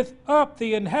eateth up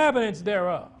the inhabitants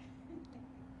thereof.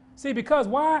 See, because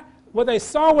why? What they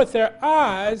saw with their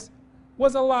eyes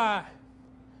was a lie.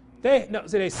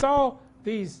 They saw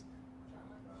these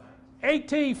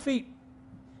 18 feet,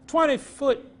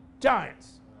 20-foot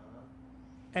giants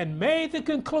and made the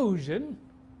conclusion,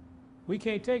 we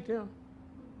can't take them.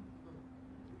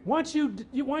 Once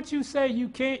you say you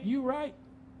can't, you right.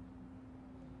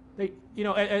 They,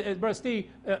 as Brother Steve,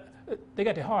 they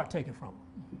got their heart taken from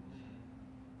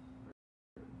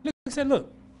them. He said,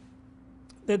 look,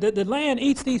 the land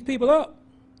eats these people up,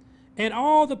 and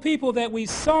all the people that we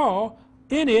saw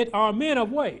in it are men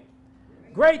of weight.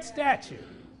 Great stature.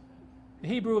 The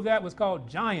Hebrew of that was called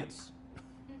giants.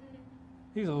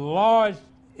 These are large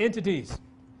entities.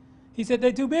 He said,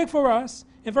 they're too big for us.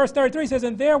 In verse 33 says,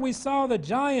 and there we saw the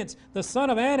giants, the son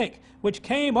of Anak, which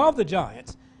came of the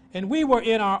giants, and we were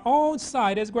in our own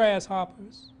sight as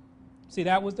grasshoppers. See,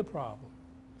 that was the problem.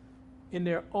 In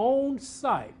their own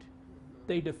sight,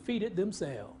 they defeated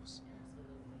themselves.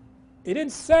 It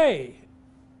didn't say,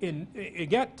 it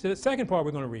got to the second part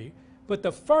we're going to read, but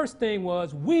the first thing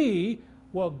was, we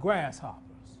were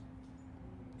grasshoppers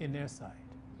in their sight.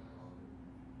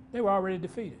 They were already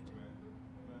defeated.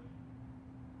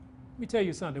 Let me tell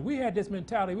you something. If we had this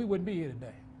mentality, we wouldn't be here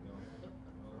today.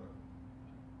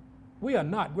 We are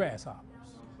not grasshoppers.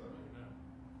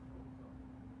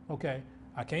 Okay,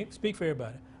 I can't speak for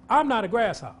everybody. I'm not a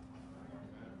grasshopper.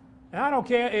 And I don't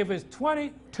care if it's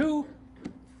 20,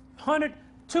 200,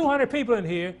 200 people in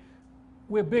here,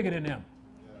 we're bigger than them.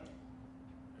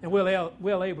 And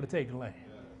we're able to take the land.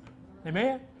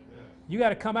 Amen? You got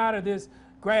to come out of this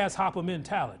grasshopper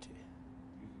mentality.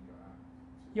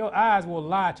 Your eyes will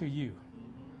lie to you.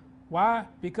 Why?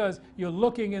 Because you're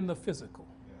looking in the physical.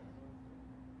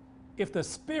 If the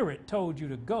Spirit told you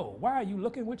to go, why are you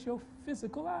looking with your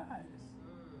physical eyes?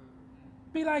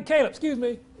 Be like Caleb, excuse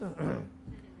me.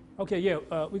 Okay, yeah,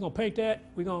 we're going to paint that.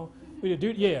 We're going to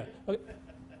do, yeah. Okay.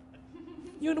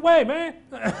 You in the way, man.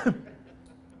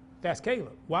 That's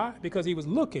Caleb. Why? Because he was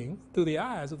looking through the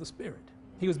eyes of the Spirit.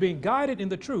 He was being guided in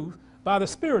the truth by the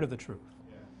Spirit of the truth.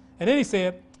 Yeah. And then he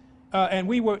said, and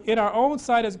we were in our own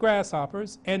sight as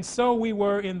grasshoppers, and so we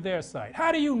were in their sight.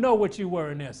 How do you know what you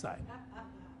were in their sight?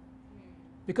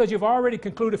 Because you've already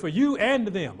concluded for you and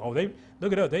them. Oh, they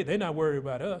look at us. They're not worried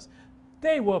about us.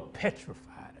 They were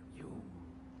petrified of you.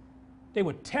 They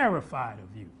were terrified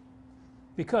of you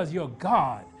because your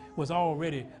God was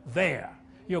already there.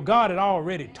 Your God had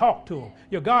already talked to them.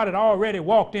 Your God had already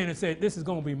walked in and said, this is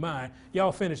going to be mine.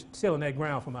 Y'all finished tilling that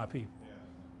ground for my people.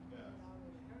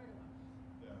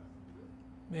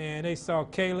 Man, they saw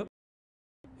Caleb,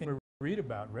 and we read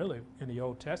about really in the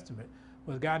Old Testament,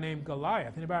 was a guy named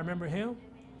Goliath. Anybody remember him?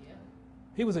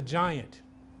 He was a giant.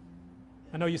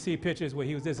 I know you see pictures where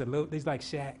he was he's like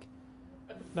Shaq.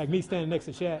 Like me standing next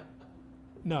to Shaq.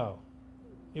 No,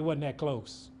 it wasn't that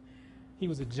close. He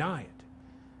was a giant.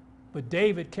 But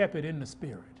David kept it in the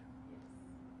Spirit.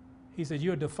 He said,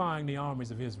 you're defying the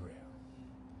armies of Israel.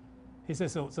 He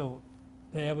said, so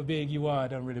however big you are, it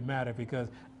doesn't really matter because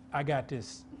I got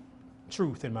this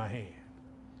truth in my hand.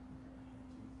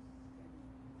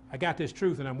 I got this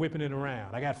truth and I'm whipping it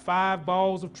around. I got 5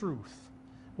 balls of truth.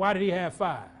 Why did he have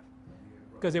 5?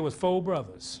 Because there was 4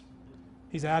 brothers.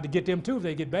 He said, I had to get them too if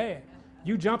they get bad.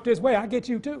 You jump this way, I get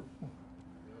you too.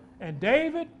 And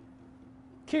David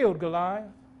killed Goliath.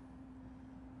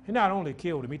 He not only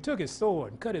killed him, he took his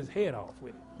sword and cut his head off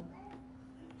with it.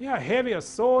 You know how heavy a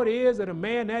sword is that a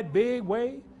man that big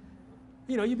weighs?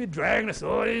 You know, you've been dragging the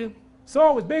sword in.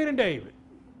 Sword was bigger than David.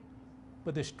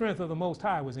 But the strength of the Most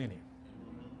High was in him.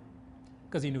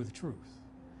 Because he knew the truth.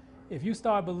 If you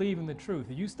start believing the truth,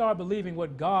 if you start believing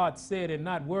what God said and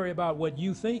not worry about what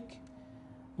you think,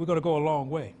 we're going to go a long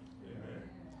way. Amen.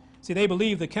 See, they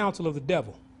believe the counsel of the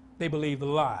devil. They believe the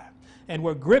lie. and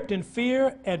were gripped in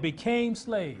fear and became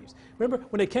slaves. Remember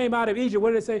when they came out of Egypt,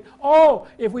 what did they say? Oh,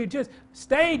 if we just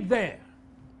stayed there.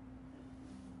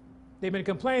 They've been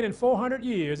complaining 400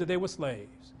 years that they were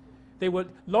slaves. They would,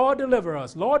 Lord, deliver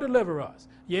us. Lord, deliver us.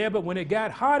 Yeah, but when it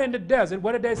got hot in the desert,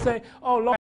 what did they say? Oh,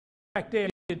 Lord, back there,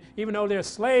 even though they're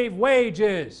slave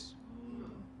wages.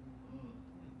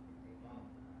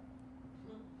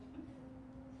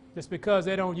 Just because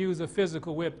they don't use a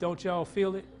physical whip, don't y'all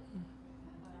feel it?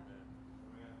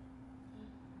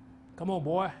 Come on,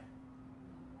 boy.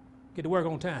 Get to work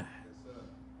on time.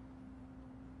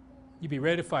 You be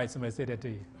ready to fight. Somebody say that to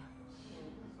you.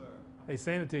 They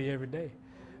saying it to you every day.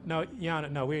 No,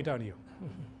 Yana, no, we ain't talking to you.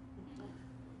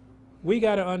 We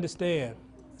got to understand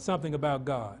something about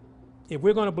God. If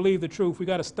we're going to believe the truth, we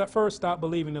got to first stop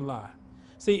believing the lie.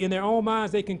 See, in their own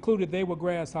minds, they concluded they were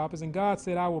grasshoppers, and God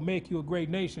said, I will make you a great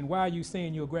nation. Why are you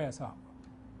saying you're a grasshopper?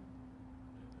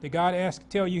 Did God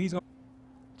tell you he's going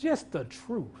to? Just the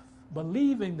truth.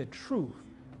 Believing the truth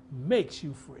makes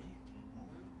you free.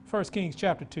 1 Kings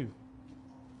chapter 2.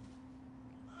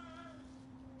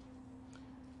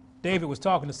 David was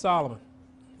talking to Solomon.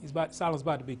 Solomon's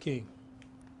about to be king.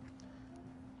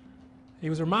 He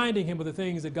was reminding him of the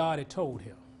things that God had told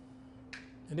him.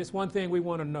 And this one thing we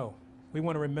want to know. We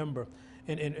want to remember.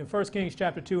 In 1 Kings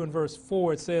chapter 2 and verse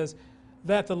 4, it says,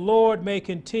 that the Lord may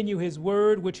continue his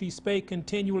word, which he spake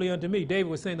continually unto me. David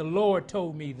was saying, the Lord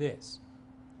told me this.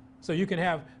 So you can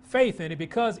have faith in it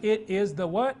because it is the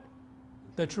what?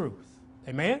 The truth.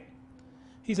 Amen?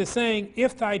 He says, saying,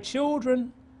 if thy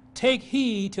children take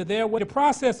heed to their way. The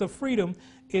process of freedom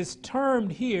is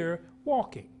termed here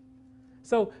walking.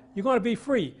 So you're going to be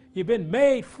free. You've been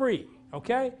made free,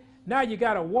 okay? Now you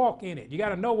got to walk in it. You got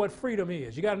to know what freedom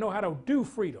is. You got to know how to do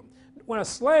freedom. When a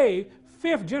slave,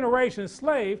 fifth generation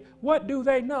slave, what do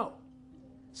they know?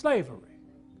 Slavery.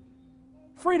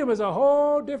 Freedom is a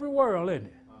whole different world, isn't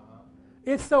it?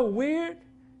 It's so weird.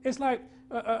 It's like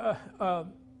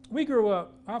we grew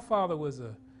up, our father was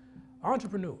an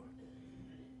entrepreneur.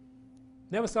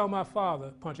 Never saw my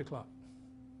father punch a clock.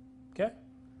 Okay?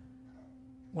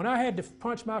 When I had to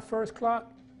punch my first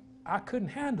clock, I couldn't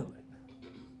handle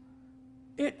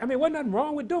it. I mean, wasn't nothing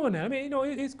wrong with doing that. I mean, you know,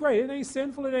 it's great. It ain't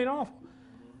sinful. It ain't awful.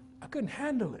 I couldn't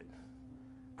handle it.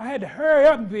 I had to hurry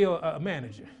up and be a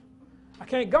manager. I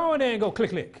can't go in there and go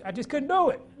click, click. I just couldn't do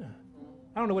it.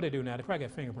 I don't know what they do now. They probably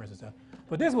got fingerprints and stuff.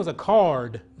 But this was a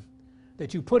card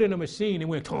that you put in a machine and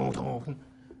went tong, tong.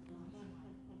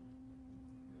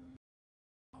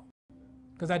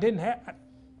 Because I didn't have,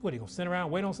 what, are you going to sit around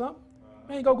and wait on something?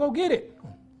 Man, go get it.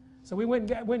 So we went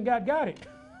and got it.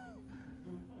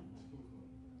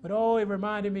 But oh, it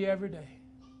reminded me every day.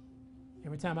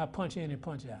 Every time I punch in and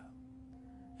punch out.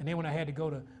 And then when I had to go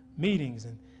to meetings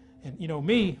and you know,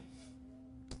 me,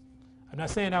 I'm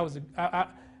not saying I was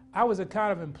a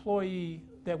kind of employee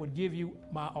that would give you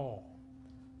my all.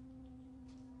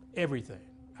 Everything.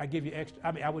 I give you extra.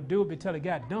 I mean, I would do it until it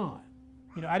got done.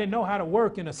 You know, I didn't know how to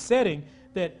work in a setting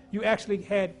that you actually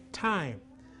had time.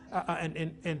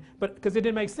 But because it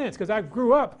didn't make sense, because I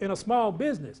grew up in a small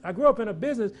business. I grew up in a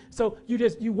business, so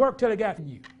you work till it got to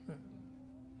you.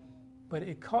 But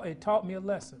it taught me a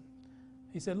lesson.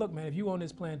 He said, look, man, if you on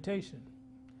this plantation,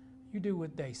 you do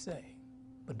what they say,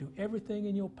 but do everything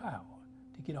in your power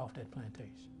to get off that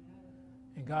plantation.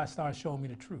 And God started showing me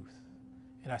the truth,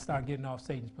 and I started getting off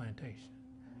Satan's plantation.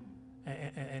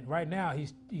 And right now,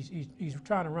 he's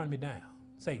trying to run me down.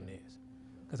 Satan is,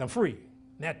 because I'm free.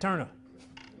 Nat Turner.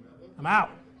 I'm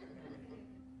out.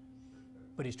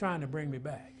 But he's trying to bring me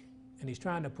back. And he's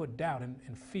trying to put doubt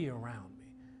and fear around me.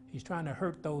 He's trying to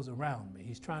hurt those around me.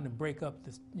 He's trying to break up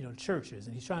churches,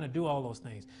 and he's trying to do all those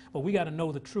things. But we got to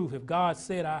know the truth. If God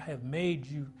said, I have made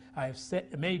you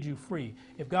free.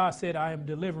 If God said, I am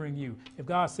delivering you. If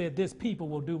God said, this people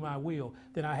will do my will,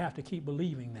 then I have to keep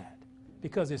believing that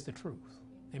because it's the truth.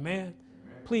 Amen? Amen.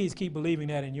 Please keep believing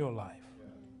that in your life. Yeah.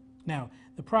 Now,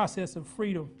 the process of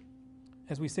freedom,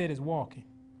 as we said, is walking.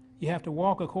 You have to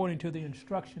walk according to the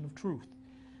instruction of truth.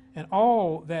 And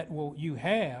all that you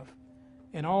have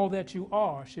and all that you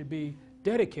are should be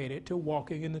dedicated to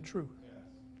walking in the truth. Yes.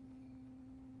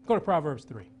 Go to Proverbs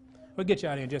 3. We'll get you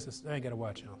out of here in just a second. I ain't got to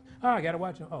watch on. Oh, I got to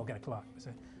watch on. Oh, got a clock.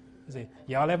 I say,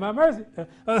 y'all have my mercy.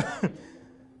 We're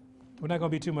not going to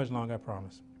be too much long, I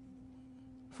promise.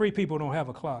 Free people don't have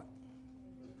a clock.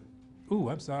 Ooh,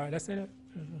 I'm sorry. Did I say that?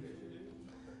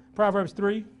 Proverbs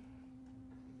 3.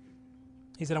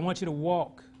 He said, I want you to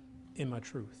walk in my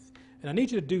truth. And I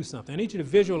need you to do something. I need you to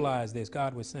visualize this,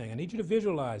 God was saying. I need you to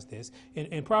visualize this.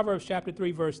 In Proverbs chapter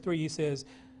 3, verse 3, he says,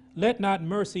 let not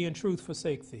mercy and truth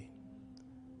forsake thee.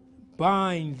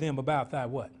 Bind them about thy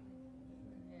what?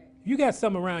 You got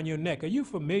something around your neck. Are you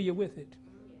familiar with it?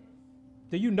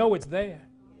 Do you know it's there?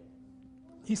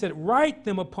 He said, write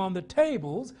them upon the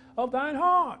tables of thine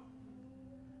heart.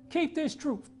 Keep this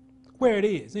truth where it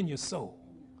is in your soul.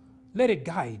 Let it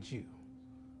guide you.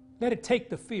 Let it take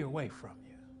the fear away from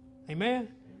you. Amen?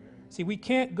 See, we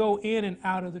can't go in and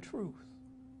out of the truth.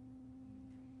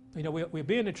 You know, we're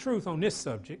being the truth on this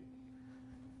subject,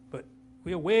 but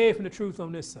we're away from the truth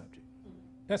on this subject.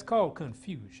 That's called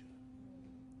confusion.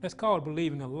 That's called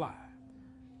believing a lie.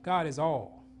 God is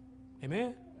all.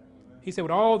 Amen? He said,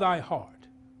 with all thy heart,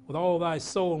 with all thy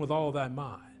soul, and with all thy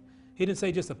mind. He didn't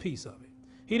say just a piece of it.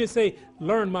 He didn't say,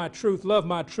 learn my truth, love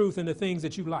my truth, and the things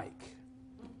that you like.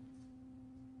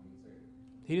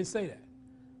 He didn't say that.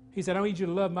 He said, I need you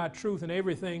to love my truth and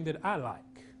everything that I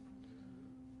like.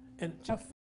 And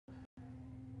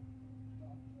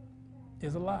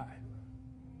is a lie.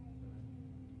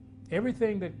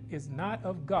 Everything that is not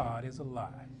of God is a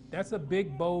lie. That's a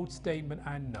big, bold statement,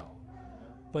 I know.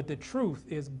 But the truth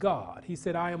is God. He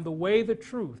said, I am the way, the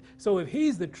truth. So if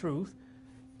he's the truth,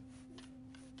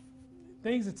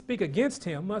 things that speak against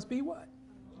him must be what?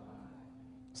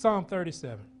 Psalm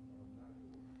 37.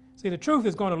 See, the truth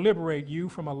is going to liberate you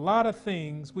from a lot of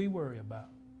things we worry about.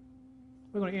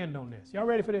 We're going to end on this. Y'all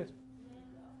ready for this?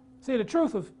 See, the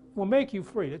truth will make you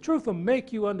free. The truth will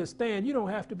make you understand you don't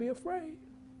have to be afraid.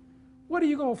 What are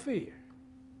you going to fear?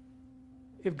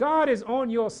 If God is on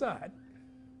your side,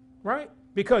 right?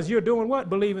 Because you're doing what?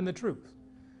 Believing the truth.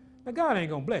 Now, God ain't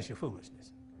going to bless your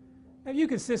foolishness. If you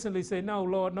consistently say, no,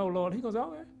 Lord, he goes,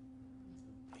 okay.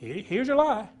 Here's your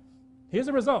lie. Here's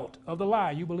the result of the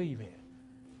lie you believe in.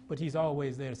 But he's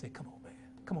always there to say, come on, man.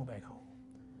 Come on back home.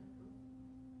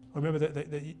 Remember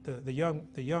the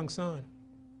young son?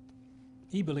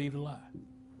 He believed a lie.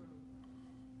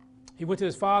 He went to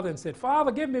his father and said,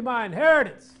 Father, give me my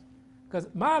inheritance. Because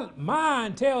my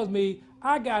mind tells me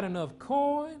I got enough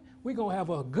coin. We're going to have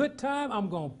a good time. I'm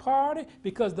going to party.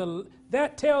 Because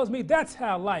that tells me that's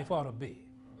how life ought to be.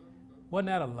 Wasn't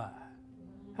that a lie?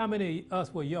 How many of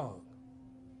us were young?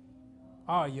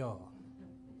 Are young?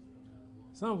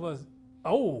 Some of us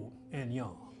old and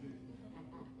young.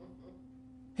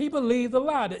 He believed the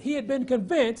lie. That he had been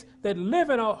convinced that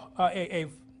living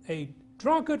a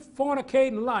drunkard,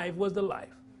 fornicating life was the life.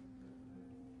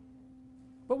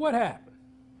 But what happened?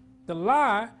 The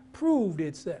lie proved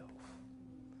itself.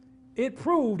 It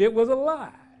proved it was a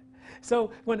lie.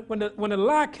 So when the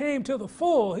lie came to the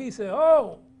full, he said,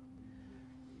 oh,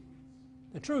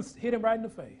 the truth hit him right in the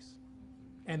face.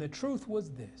 And the truth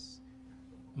was this: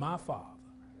 my father.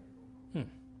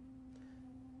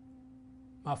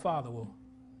 My father will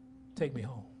take me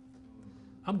home.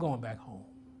 I'm going back home.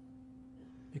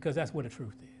 Because that's what the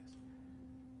truth is.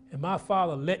 And my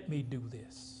father let me do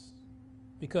this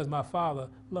because my father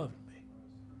loved me.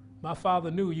 My father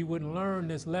knew you wouldn't learn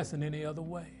this lesson any other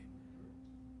way.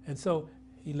 And so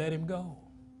he let him go.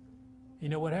 You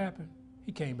know what happened?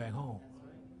 He came back home.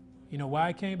 You know why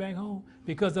he came back home?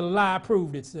 Because the lie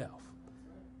proved itself.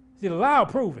 See, the lie will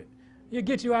prove it. It'll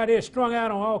get you out there strung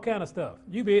out on all kind of stuff.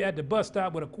 You be at the bus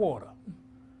stop with a quarter.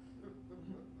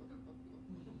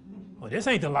 Well, this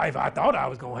ain't the life I thought I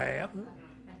was going to have.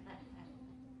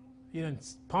 You done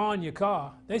pawn your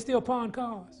car. They still pawn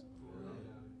cars.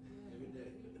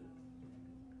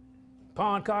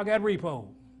 Pawn car got repoed.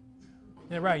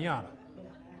 They're right yonder.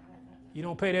 You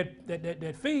don't pay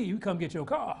that fee, you come get your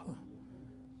car.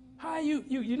 How you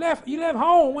left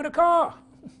home with a car.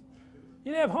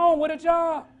 You left home with a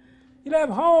job. You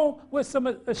left home with some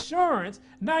assurance.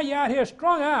 Now you're out here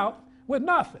strung out with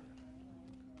nothing.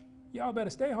 Y'all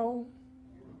better stay home.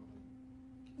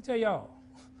 I tell y'all,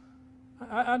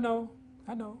 I know.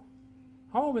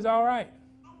 Home is all right.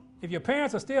 If your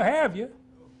parents will still have you,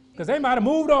 because they might have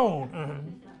moved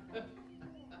on.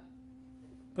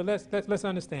 But let's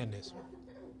understand this.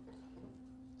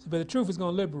 But the truth is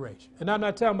going to liberate you. And I'm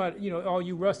not talking about, all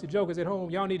you rusty jokers at home.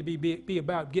 Y'all need to be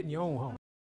about getting your own home.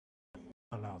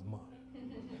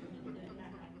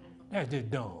 That's just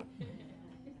dumb.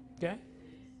 Okay?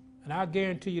 And I'll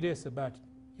guarantee you this about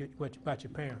your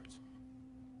parents.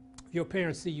 If your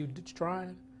parents see you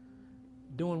trying,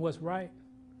 doing what's right,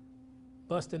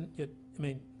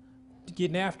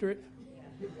 getting after it,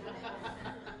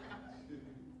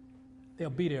 they'll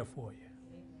be there for you.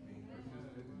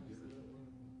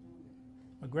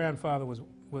 My grandfather was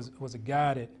a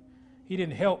guy that he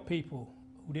didn't help people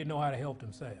who didn't know how to help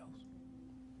themselves.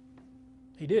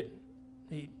 He didn't.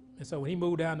 And so when he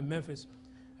moved down to Memphis,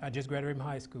 I just graduated from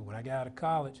high school. When I got out of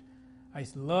college, I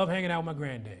used to love hanging out with my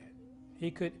granddad.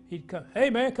 He'd come, hey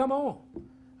man, come on.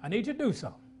 I need you to do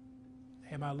something. I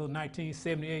had my little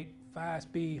 1978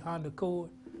 5-speed Honda Accord.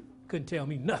 couldn't tell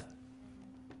me nothing.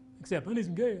 Except, I need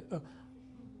some gas.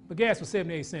 But gas was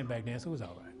 78 cents back then, so it was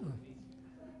all right.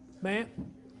 Man.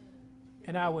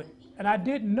 And I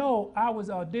didn't know I was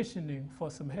auditioning for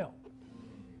some help.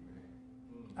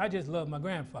 I just loved my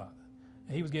grandfather.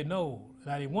 And he was getting old.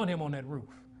 And I didn't want him on that roof.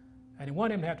 I didn't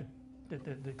want him to have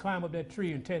to climb up that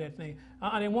tree and tear that thing.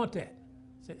 I didn't want that.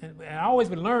 And I always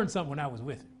would learn something when I was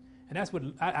with him. And that's what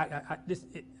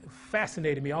it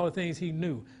fascinated me, all the things he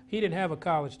knew. He didn't have a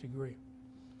college degree.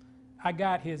 I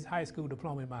got his high school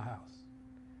diploma in my house.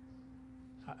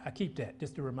 I keep that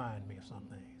just to remind me of some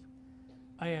things.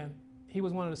 And he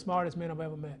was one of the smartest men I've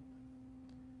ever met.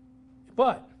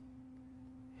 But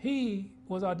he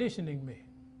was auditioning me.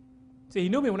 See, he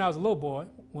knew me when I was a little boy,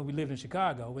 when we lived in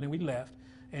Chicago, but then we left,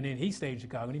 and then he stayed in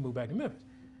Chicago, and he moved back to Memphis.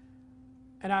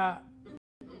 And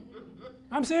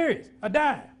I'm serious, a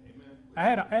dime. I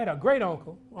had a great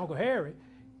uncle, Uncle Harry.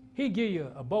 He'd give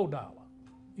you a $1.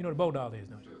 You know what a $1 is,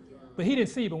 don't you? But he didn't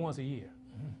see it but once a year.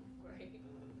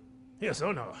 Yes,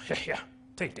 oh no, yeah,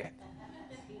 take that.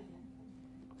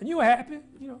 And you were happy,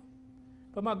 you know.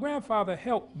 But my grandfather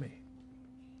helped me.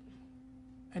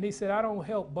 And he said, I don't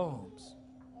help bums.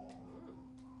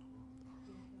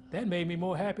 That made me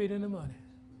more happy than the money.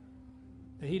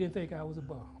 That he didn't think I was a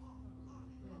bum.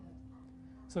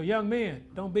 So young men,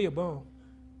 don't be a bum.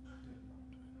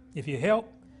 If you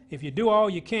help, if you do all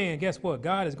you can, guess what?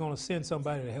 God is going to send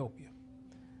somebody to help you.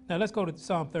 Now let's go to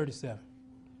Psalm 37.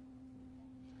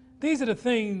 These are the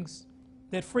things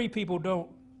that free people don't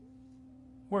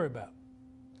worry about.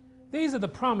 These are the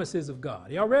promises of God.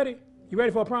 Y'all ready? You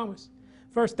ready for a promise?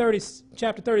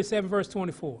 Chapter 37, verse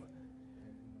 24.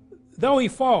 Though he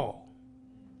fall,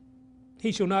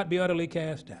 he shall not be utterly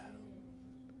cast down.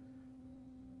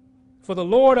 For the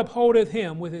Lord upholdeth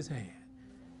him with his hand.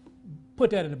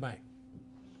 Put that in the bank.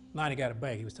 Lonnie got a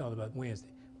bank he was talking about Wednesday.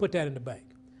 Put that in the bank.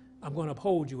 I'm going to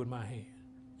uphold you with my hand.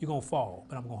 You're going to fall,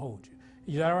 but I'm going to hold you.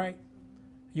 You all right?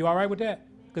 You all right with that?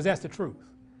 Because that's the truth.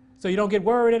 So you don't get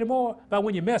worried anymore about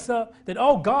when you mess up that,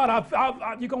 oh, God,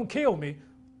 you're going to kill me.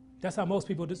 That's how most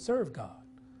people serve God.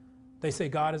 They say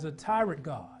God is a tyrant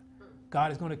God.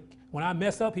 God is going to, when I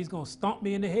mess up, he's going to stomp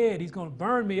me in the head. He's going to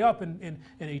burn me up in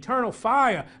eternal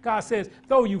fire. God says,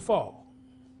 though you fall,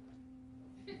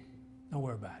 don't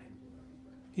worry about it.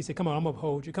 He said, come on, I'm going to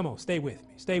uphold you. Come on, stay with me.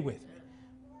 Stay with me.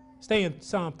 Stay in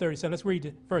Psalm 37. Let's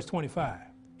read verse 25.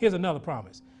 Here's another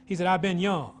promise. He said, I've been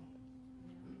young,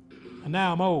 and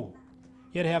now I'm old.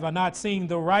 Yet have I not seen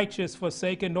the righteous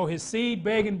forsaken, nor his seed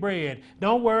begging bread.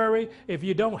 Don't worry. If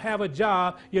you don't have a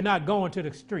job, you're not going to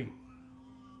the street.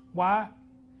 Why?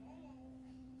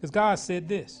 Because God said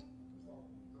this.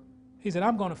 He said,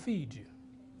 I'm going to feed you.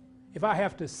 If I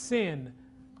have to send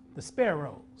the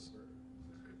sparrows,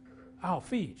 I'll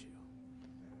feed you.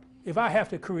 If I have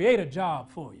to create a job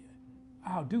for you,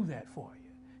 I'll do that for you.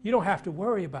 You don't have to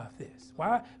worry about this.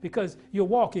 Why? Because you're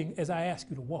walking as I ask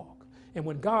you to walk. And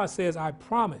when God says, I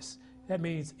promise, that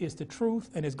means it's the truth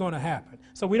and it's going to happen.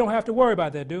 So we don't have to worry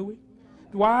about that, do we?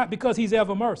 Why? Because he's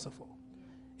ever merciful.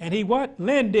 And he what?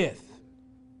 Lendeth.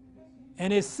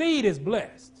 And his seed is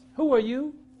blessed. Who are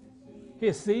you?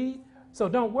 His seed. So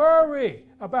don't worry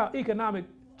about economic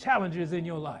challenges in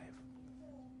your life.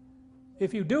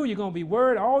 If you do, you're going to be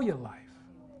worried all your life.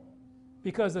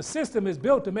 Because the system is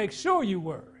built to make sure you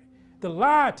worry. The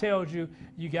lie tells you,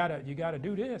 you gotta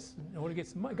do this in order to get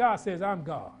some money. God says, I'm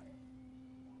God.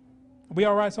 Are we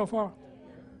all right so far?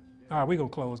 All right, we're going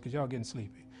to close because y'all getting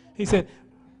sleepy. He said,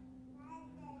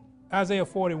 Isaiah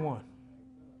 41.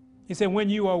 He said, when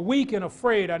you are weak and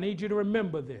afraid, I need you to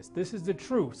remember this. This is the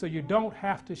truth. So you don't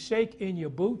have to shake in your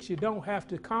boots. You don't have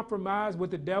to compromise with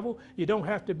the devil. You don't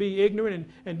have to be ignorant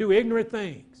and do ignorant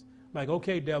things. Like,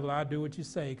 okay, devil, I'll do what you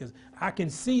say because I can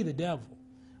see the devil.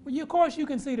 Well, of course you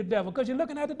can see the devil because you're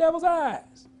looking at the devil's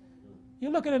eyes.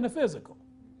 You're looking in the physical.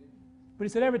 But he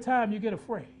said every time you get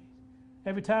afraid,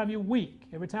 every time you're weak,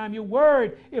 every time you're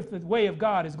worried if the way of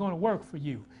God is going to work for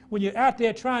you, when you're out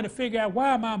there trying to figure out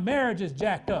why my marriage is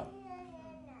jacked up,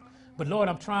 but Lord,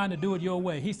 I'm trying to do it your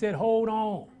way. He said, hold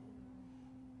on.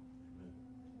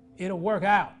 It'll work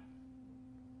out.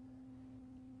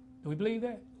 Do we believe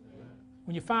that?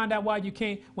 When you find out why you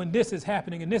can't, when this is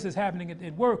happening and this is happening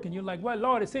at work, and you're like, well,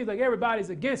 Lord, it seems like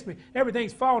everybody's against me.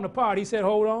 Everything's falling apart. He said,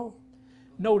 hold on.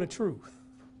 Know the truth.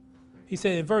 He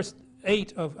said in verse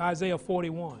 8 of Isaiah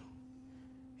 41,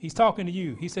 he's talking to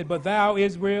you. He said, but thou,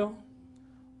 Israel,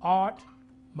 art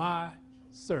my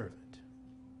servant.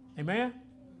 Amen?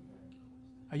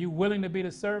 Are you willing to be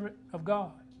the servant of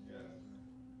God? Yes.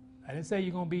 I didn't say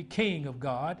you're going to be king of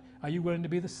God. Are you willing to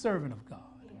be the servant of God?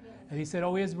 And he said,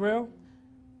 oh, Israel,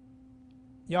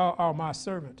 y'all are my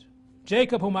servant.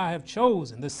 Jacob whom I have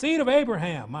chosen, the seed of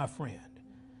Abraham, my friend,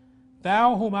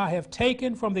 thou whom I have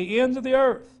taken from the ends of the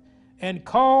earth, and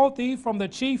called thee from the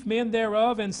chief men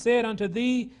thereof, and said unto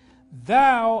thee,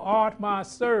 thou art my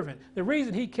servant. The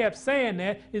reason he kept saying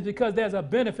that is because there's a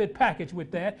benefit package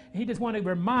with that. He just wanted to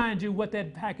remind you what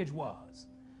that package was.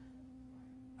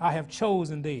 I have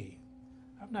chosen thee.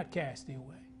 I've not cast thee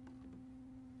away.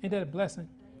 Ain't that a blessing?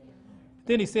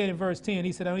 Then he said in verse 10,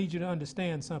 he said, I need you to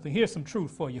understand something. Here's some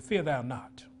truth for you. Fear thou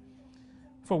not.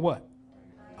 For what?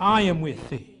 I am with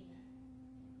thee.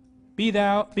 Be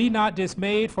not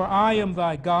dismayed, for I am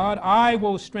thy God. I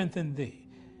will strengthen thee.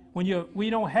 When you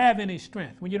don't have any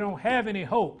strength, when you don't have any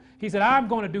hope, he said, I'm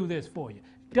going to do this for you.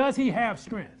 Does he have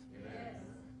strength? Yes.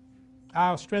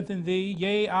 I'll strengthen thee.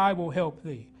 Yea, I will help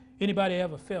thee. Anybody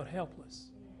ever felt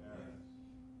helpless? Yes.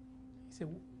 He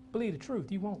said, believe the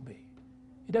truth, you won't be.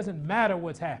 It doesn't matter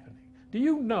what's happening. Do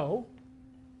you know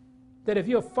that if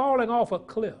you're falling off a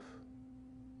cliff,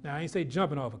 now I ain't say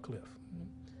jumping off a cliff,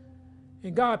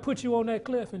 and God put you on that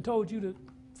cliff and told you to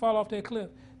fall off that cliff,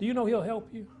 do you know he'll help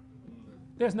you?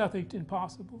 There's nothing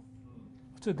impossible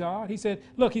to God. He said,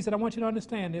 look, he said, I want you to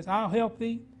understand this. I'll help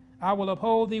thee. I will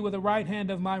uphold thee with the right hand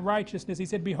of my righteousness. He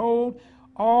said, behold,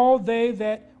 all they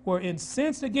that were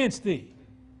incensed against thee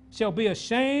shall be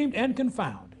ashamed and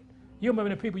confounded. You remember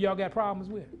the people y'all got problems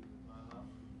with?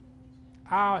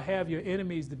 I'll have your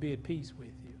enemies to be at peace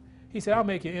with you. He said, I'll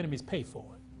make your enemies pay for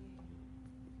it.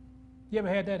 You ever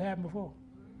had that happen before?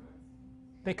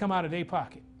 They come out of their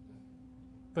pocket,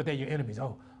 but they're your enemies.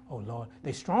 Oh Lord,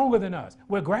 they're stronger than us.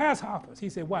 We're grasshoppers. He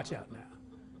said, watch out now.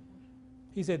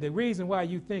 He said, the reason why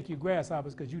you think you're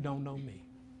grasshoppers is because you don't know me.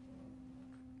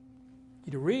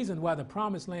 The reason why the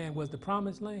promised land was the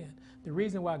promised land, the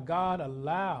reason why God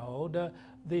allowed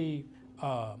the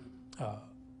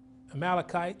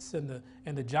Amalekites and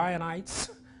the Giantites,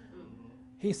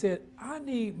 he said, I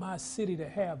need my city to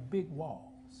have big walls.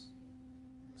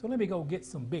 So let me go get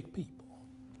some big people.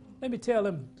 Let me tell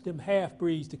them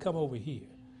half-breeds to come over here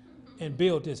and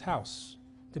build this house,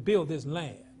 to build this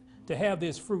land, to have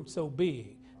this fruit so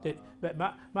big that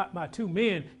my two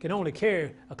men can only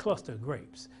carry a cluster of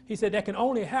grapes. He said that can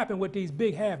only happen with these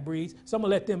big half-breeds, so I'm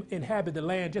going to let them inhabit the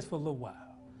land just for a little while.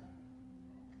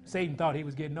 Satan thought he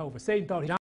was getting over. Satan thought he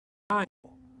was able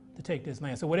to take this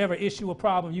land. So whatever issue or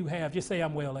problem you have, just say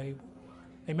I'm well able.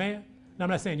 Amen? Now, I'm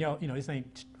not saying y'all, this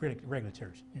ain't regular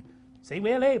church. Say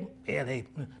well able. Well able.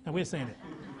 Now, we're saying that.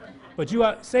 But you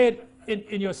say it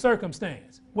in your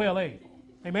circumstance. Well able.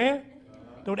 Amen?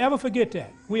 Don't ever forget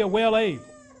that. We are well able.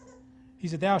 He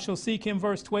said, thou shalt seek him,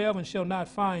 verse 12, and shall not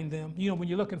find them. When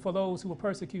you're looking for those who are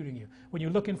persecuting you, when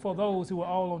you're looking for those who are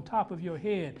all on top of your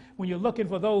head, when you're looking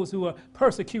for those who are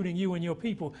persecuting you and your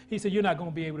people, he said, you're not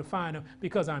going to be able to find them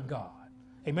because I'm God.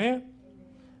 Amen?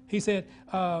 He said,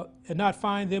 and not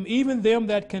find them, even them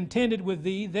that contended with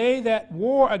thee, they that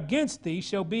war against thee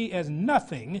shall be as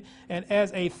nothing and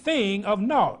as a thing of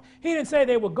naught. He didn't say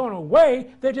they were going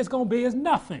away, they're just going to be as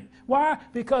nothing. Why?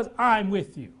 Because I'm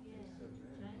with you.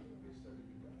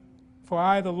 For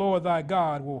I, the Lord thy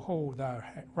God, will hold thy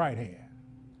right hand.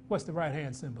 What's the right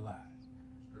hand symbolize?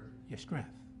 Your strength.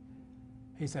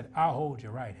 He said, I'll hold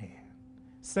your right hand,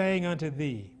 saying unto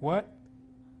thee, what?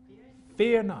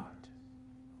 Fear not,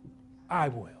 I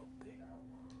will help thee.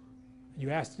 You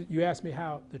asked me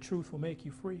how the truth will make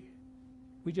you free.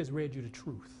 We just read you the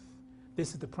truth.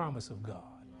 This is the promise of God.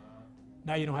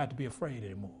 Now you don't have to be afraid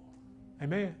anymore.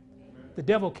 Amen? The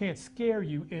devil can't scare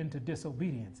you into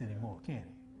disobedience anymore, can he?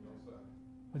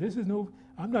 But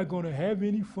I'm not going to have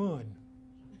any fun.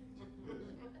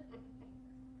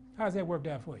 How's that worked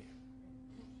out for you?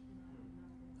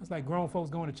 That's like grown folks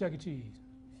going to Chuck E. Cheese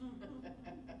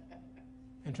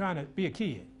and trying to be a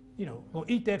kid, go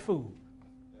eat that food.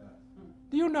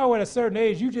 Do you know at a certain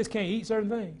age you just can't eat certain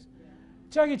things?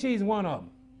 Chuck E. Cheese is one of them,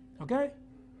 okay? I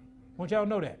want y'all to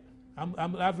know that.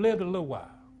 I've lived a little while.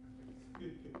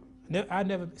 I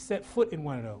never set foot in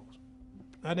one of those.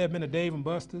 I've never been to Dave and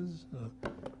Buster's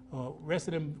or rest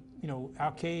of them,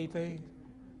 arcade things.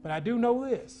 But I do know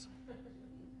this.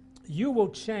 You will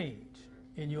change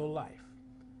in your life.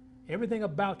 Everything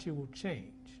about you will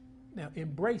change. Now,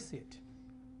 embrace it.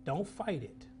 Don't fight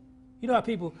it. You know how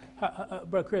people,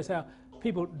 Brother Chris, how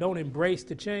people don't embrace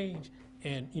the change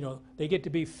and, they get to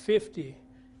be 50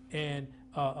 and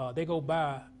they go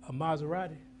buy a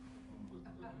Maserati.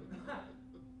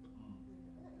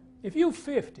 If you're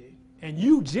 50 and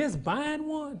you just buying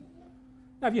one,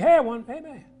 now if you had one, hey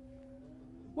man,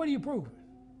 what are you proving?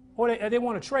 Or they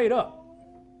want to trade up.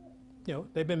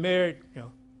 They've been married,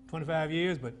 25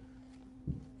 years, but,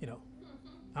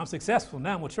 I'm successful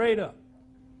now, I'm going to trade up.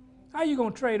 How are you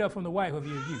going to trade up from the wife of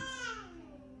your youth?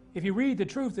 If you read the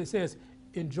truth, it says,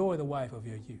 enjoy the wife of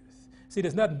your youth. See,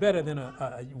 there's nothing better than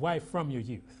a wife from your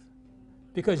youth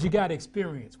because you got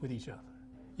experience with each other.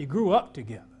 You grew up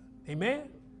together. Amen?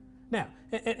 Now,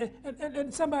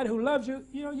 and somebody who loves you,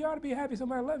 you know, you ought to be happy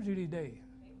somebody loves you these days.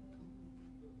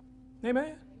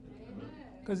 Amen?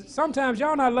 Because sometimes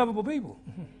y'all not lovable people.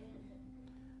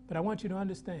 But I want you to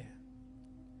understand,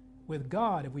 with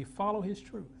God, if we follow his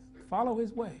truth, follow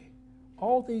his way,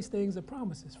 all these things are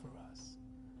promises for us.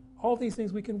 All these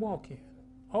things we can walk in.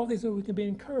 All these things we can be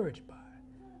encouraged by.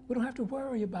 We don't have to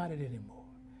worry about it anymore.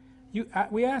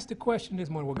 We asked the question this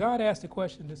morning. Well, God asked the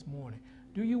question this morning,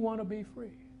 do you want to be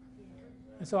free?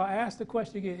 And so I asked the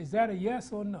question again, is that a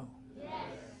yes or no? Yes.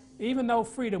 Even though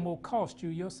freedom will cost you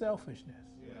your selfishness.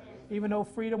 Yes. Even though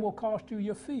freedom will cost you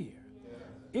your fear. Yes.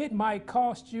 It might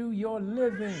cost you your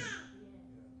living.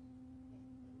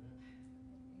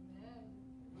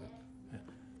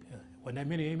 Wasn't that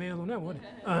many amens on that one?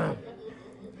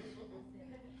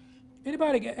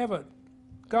 Anybody ever,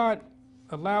 God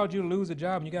allowed you to lose a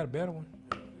job and you got a better one?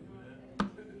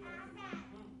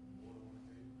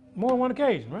 More than one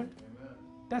occasion, right?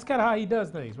 That's kind of how he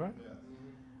does things, right?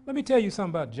 Let me tell you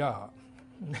something about job.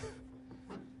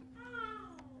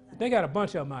 They got a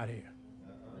bunch of them out here.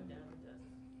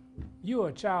 You are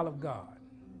a child of God.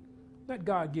 Let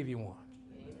God give you one.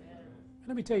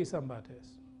 Let me tell you something about this.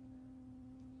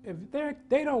 If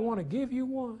they don't want to give you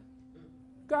one,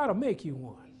 God will make you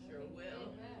one. Sure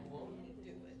will. Won't he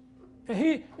do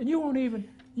it? And you won't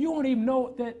even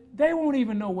know that they won't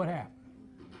even know what happened.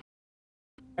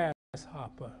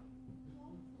 Grasshopper.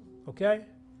 Okay?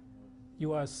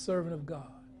 You are a servant of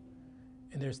God.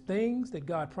 And there's things that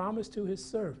God promised to his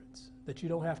servants that you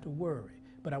don't have to worry.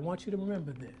 But I want you to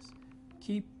remember this.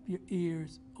 Keep your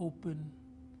ears open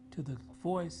to the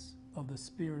voice of the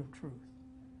Spirit of truth.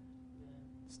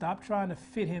 Stop trying to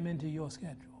fit him into your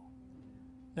schedule.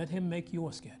 Let him make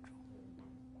your schedule.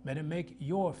 Let him make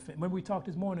your, when we talked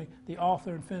this morning, the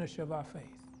author and finisher of our faith.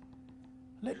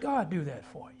 Let God do that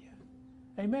for you.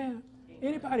 Amen.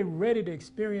 Anybody ready to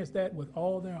experience that with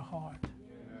all their heart,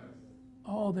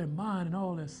 all their mind, and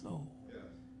all their soul?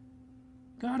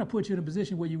 God will put you in a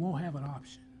position where you won't have an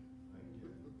option.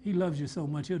 He loves you so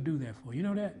much, he'll do that for you. You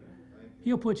know that?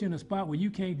 He'll put you in a spot where you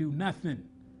can't do nothing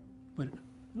but,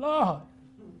 Lord.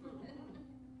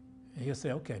 And he'll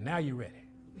say, okay, now you're ready.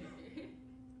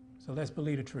 So let's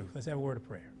believe the truth. Let's have a word of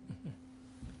prayer.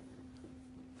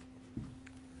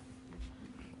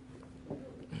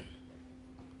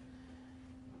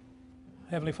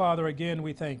 Heavenly Father, again,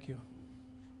 we thank you.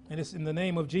 And it's in the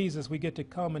name of Jesus we get to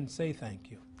come and say thank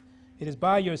you. It is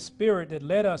by your Spirit that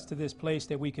led us to this place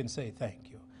that we can say thank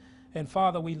you. And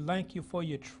Father, we thank you for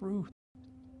your truth.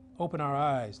 Open our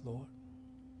eyes, Lord,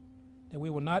 that we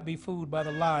will not be fooled by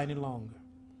the lie any longer.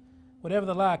 Whatever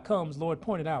the lie comes, Lord,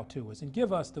 point it out to us and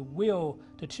give us the will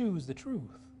to choose the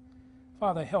truth.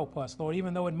 Father, help us, Lord,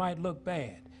 even though it might look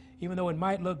bad, even though it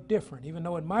might look different, even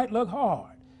though it might look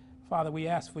hard. Father, we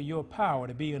ask for your power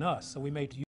to be in us so we may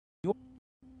do your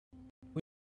will.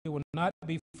 We will not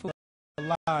be fooled by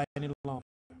the lie any longer.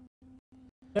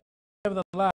 Whatever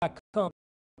the lie comes,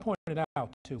 point it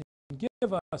out to us and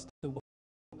give us the will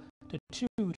to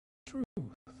choose truth.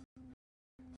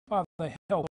 Father,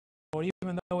 help us, Lord,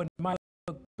 even though it might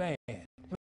look bad,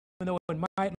 even though it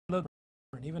might look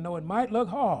different, even though it might look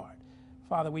hard.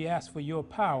 Father, we ask for your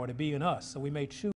power to be in us so we may choose